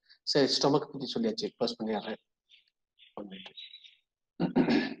காட்டுறேன். சரி, ஸ்டொமக் பத்தி சொல்லியாச்சு, க்ளோஸ் பண்ணிடுறேன்.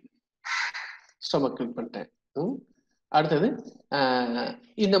 ஸ்டொமக் கிளிக் பண்ணிட்டேன். அடுத்தது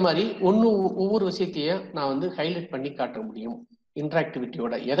இந்த மாதிரி ஒவ்வொரு விஷயத்தையும் நான் வந்து ஹைலைட் பண்ணி காட்ட முடியும்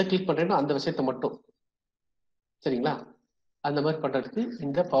இன்டராக்டிவிட்டியோட. எதை கிளிக் பண்றேனோ அந்த விஷயத்தை மட்டும். சரிங்களா? அந்த மாதிரி பண்றதுக்கு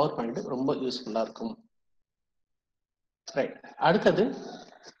இந்த பவர் பாயிண்ட் ரொம்ப யூஸ்ஃபுல்லா இருக்கும். ரைட். அடுத்தது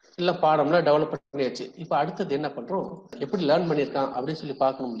இல்ல பாடம்லாம் டெவலப் பண்ணியாச்சு. இப்போ அடுத்தது என்ன பண்றோம், எப்படி லேர்ன் பண்ணியிருக்கான் அப்படின்னு சொல்லி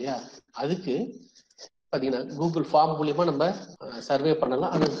பார்க்கணும் இல்லையா? அதுக்கு பார்த்தீங்கன்னா கூகுள் ஃபார்ம் மூலியமா நம்ம சர்வே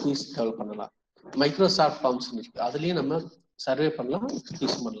பண்ணலாம், அல்லது குயிஸ் டெவலப் பண்ணலாம். மைக்ரோசாஃப்ட் ஃபார்ம்ஸ் இருக்கு, அதுலயும் நம்ம சர்வே பண்ணலாம்,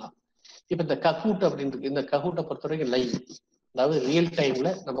 யூஸ் பண்ணலாம். இப்போ இந்த கஹூட் அப்படின்னு இருக்கு, இந்த கஹூட்டை பொறுத்த வரைக்கும் லைவ், அதாவது ரியல் டைம்ல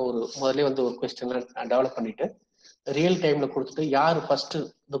நம்ம முதல்ல வந்து ஒரு கொஸ்டின் டெவலப் பண்ணிட்டு ரியல் டைம்ல கொடுத்துட்டு யார் ஃபர்ஸ்ட்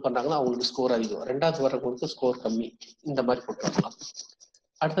இது பண்றாங்களோ அவங்களுக்கு ஸ்கோர் அதிகம், ரெண்டாவது வரவங்களுக்கு ஸ்கோர் கம்மி, இந்த மாதிரி போட்டு வரலாம்.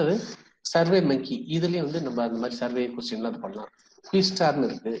 அடுத்தது சர்வே மங்கி, இதுலயும் வந்து நம்ம அந்த மாதிரி சர்வே கொஸ்டின்லாம் இது பண்ணலாம். குயிஸ் ஸ்டார்னு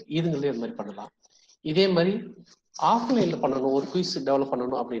இருக்கு, இதுங்களையும் அந்த மாதிரி பண்ணலாம். இதே மாதிரி ஆஃப்லைன்ல பண்ணணும், ஒரு குயிஸ் டெவலப்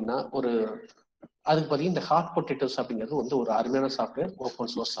பண்ணணும் அப்படின்னா அதுக்கு பார்த்தீங்கன்னா இந்த ஹாட் பொட்டேட்டோஸ் அப்படிங்கிறது வந்து ஒரு அருமையான சாஃப்ட்வேர், ஓப்பன்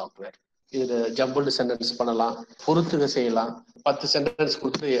சோர்ஸ் சாஃப்ட்வேர். இது ஜம்பிள்டு சென்டென்ஸ் பண்ணலாம், பொறுத்துக செய்யலாம், 10 சென்டென்ஸ்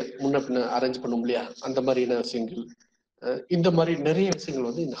கொடுத்து முன்ன பின்ன அரேஞ்ச் பண்ணும் இல்லையா, அந்த மாதிரியான விஷயங்கள். இந்த மாதிரி நிறைய விஷயங்கள்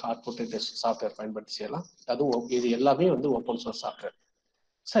வந்து இந்த ஹாட் பொட்டேட்டோஸ் சாஃப்ட்வேர் பயன்படுத்தி செய்யலாம். அதுவும் இது எல்லாமே வந்து ஓப்பன் சோர்ஸ் சாஃப்ட்வேர்.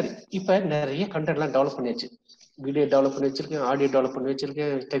 சரி, இப்ப நிறைய கண்டென்ட்லாம் டெவலப் பண்ணியாச்சு. வீடியோ டெவலப் பண்ணி வச்சிருக்கேன், ஆடியோ டெவலப் பண்ணி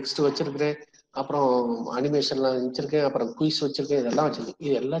வச்சிருக்கேன், டெக்ஸ்ட் வச்சிருக்கிறேன், அப்புறம் அனிமேஷன்லாம் வச்சிருக்கேன், அப்புறம் குயிஸ் வச்சிருக்கேன், இதெல்லாம் வச்சிருக்கேன்.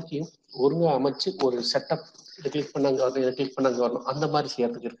 இது எல்லாத்தையும் ஒருங்கா அமைச்சு ஒரு செட்டப், இதை கிளிக் பண்ணாங்க வரணும், இதை கிளிக் பண்ணாங்க வரணும், அந்த மாதிரி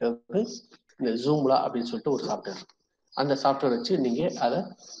செய்யறதுக்கு இருக்கிறது இந்த ஜூம்லா அப்படின்னு சொல்லிட்டு ஒரு சாஃப்ட்வேர். அந்த சாஃப்ட்வேர் வச்சு நீங்க அதை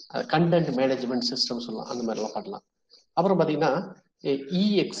கண்டென்ட் மேனேஜ்மெண்ட் சிஸ்டம் சொல்லலாம், அந்த மாதிரிலாம் பண்ணலாம். அப்புறம் பாத்தீங்கன்னா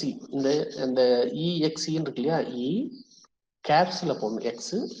இஎக்ஸி, இந்த இஎக்ஸின்னு இருக்கு இல்லையா, கேப்ஸ்ல போடணும்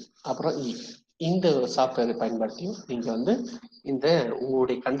எக்ஸ் அப்புறம் இ, இந்த சாஃப்ட்வேரை பயன்படுத்தி நீங்க வந்து இந்த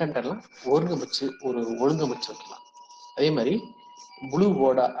உங்களுடைய கண்டென்ட் எல்லாம் ஒருங்கமைச்சு வைக்கலாம். அதே மாதிரி ப்ளூ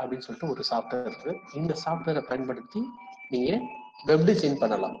போர்டா அப்படின்னு சொல்லிட்டு ஒரு சாஃப்ட்வேர் இருக்கு. இந்த சாஃப்ட்வேரை பயன்படுத்தி நீங்க வெப் டிசைன்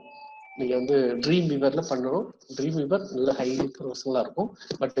பண்ணலாம். நீங்க வந்து ட்ரீம் வீவர்ல பண்ணணும். ட்ரீம் வீவர் நல்ல ஹைலி ப்ரொஃபஷனலா இருக்கும்.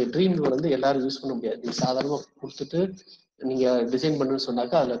 பட் ட்ரீம் வீவர் வந்து எல்லாரும் யூஸ் பண்ண முடியாது. நீங்க சாதாரணமா கொடுத்துட்டு நீங்க டிசைன் பண்ணுன்னு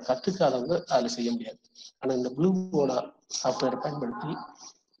சொன்னாக்கா அதுல கத்துக்காதவங்க அதுல செய்ய முடியாது. ஆனா இந்த ப்ளூ போர்டா சாஃப்ட்வேரை பயன்படுத்தி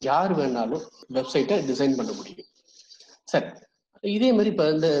யார் வேணாலும் வெப்சைட்டை டிசைன் பண்ண முடியும். சரி, இதே மாதிரி இப்ப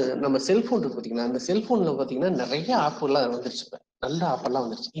இந்த நம்ம செல்போன் இருக்கு பாத்தீங்கன்னா, அந்த செல்போன்ல பாத்தீங்கன்னா நிறைய ஆப் எல்லாம் வந்துருச்சு. இப்ப நல்ல ஆப் எல்லாம்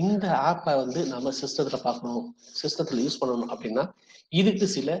வந்துருச்சு. இந்த ஆப்பை வந்து நம்ம சிஸ்டத்துல பார்க்கணும், சிஸ்டத்துல யூஸ் பண்ணணும் அப்படின்னா இதுக்கு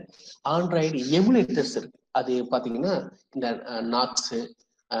சில ஆண்ட்ராய்டு எமுலேட்டர்ஸ் இருக்கு. அது பாத்தீங்கன்னா இந்த நாக்ஸ்,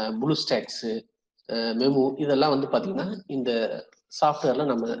 ப்ளூ ஸ்டாக்ஸ், மெமு, இதெல்லாம் வந்து பாத்தீங்கன்னா இந்த சாஃப்ட்வேர்ல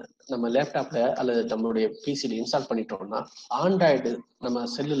நம்ம லேப்டாப்ல அல்லது நம்மளுடைய பிசில இன்ஸ்டால் பண்ணிட்டோம்னா ஆண்ட்ராய்டு நம்ம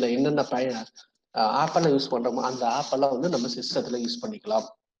செல்லுல என்னென்ன ஆப்பெல்லாம் யூஸ் பண்றோமோ அந்த ஆப்பெல்லாம் வந்து நம்ம சிஸ்டத்துல யூஸ் பண்ணிக்கலாம்.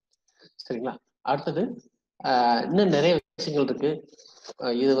 சரிங்களா? அடுத்தது இன்னும் நிறைய விஷயங்கள் இருக்கு.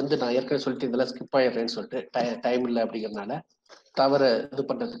 இது வந்து நான் ஏற்கனவே சொல்லிட்டு இதெல்லாம் ஸ்கிப் ஆயிடுறேன்னு சொல்லிட்டு டைம் இல்லை அப்படிங்கிறதுனால தவற இது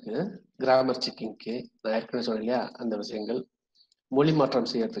பண்றதுக்கு கிராமர் செக்கிங்க்கு நான் ஏற்கனவே சொன்னேன் இல்லையா, அந்த விஷயங்கள் மொழி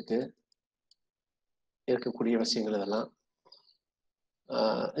மாற்றம் செய்யறதுக்கு இருக்கக்கூடிய விஷயங்கள் இதெல்லாம்.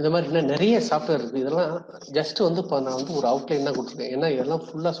 இந்த மாதிரி இன்னும் நிறைய சாஃப்ட்வேர் இருக்கு. இதெல்லாம் ஜஸ்ட் வந்து இப்போ நான் வந்து ஒரு அவுட்லைன் தான் கொடுத்துருக்கேன். ஏன்னா இதெல்லாம்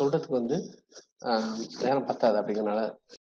ஃபுல்லா சொல்றதுக்கு வந்து நேரம் பத்தாது அப்படிங்கிறதுனால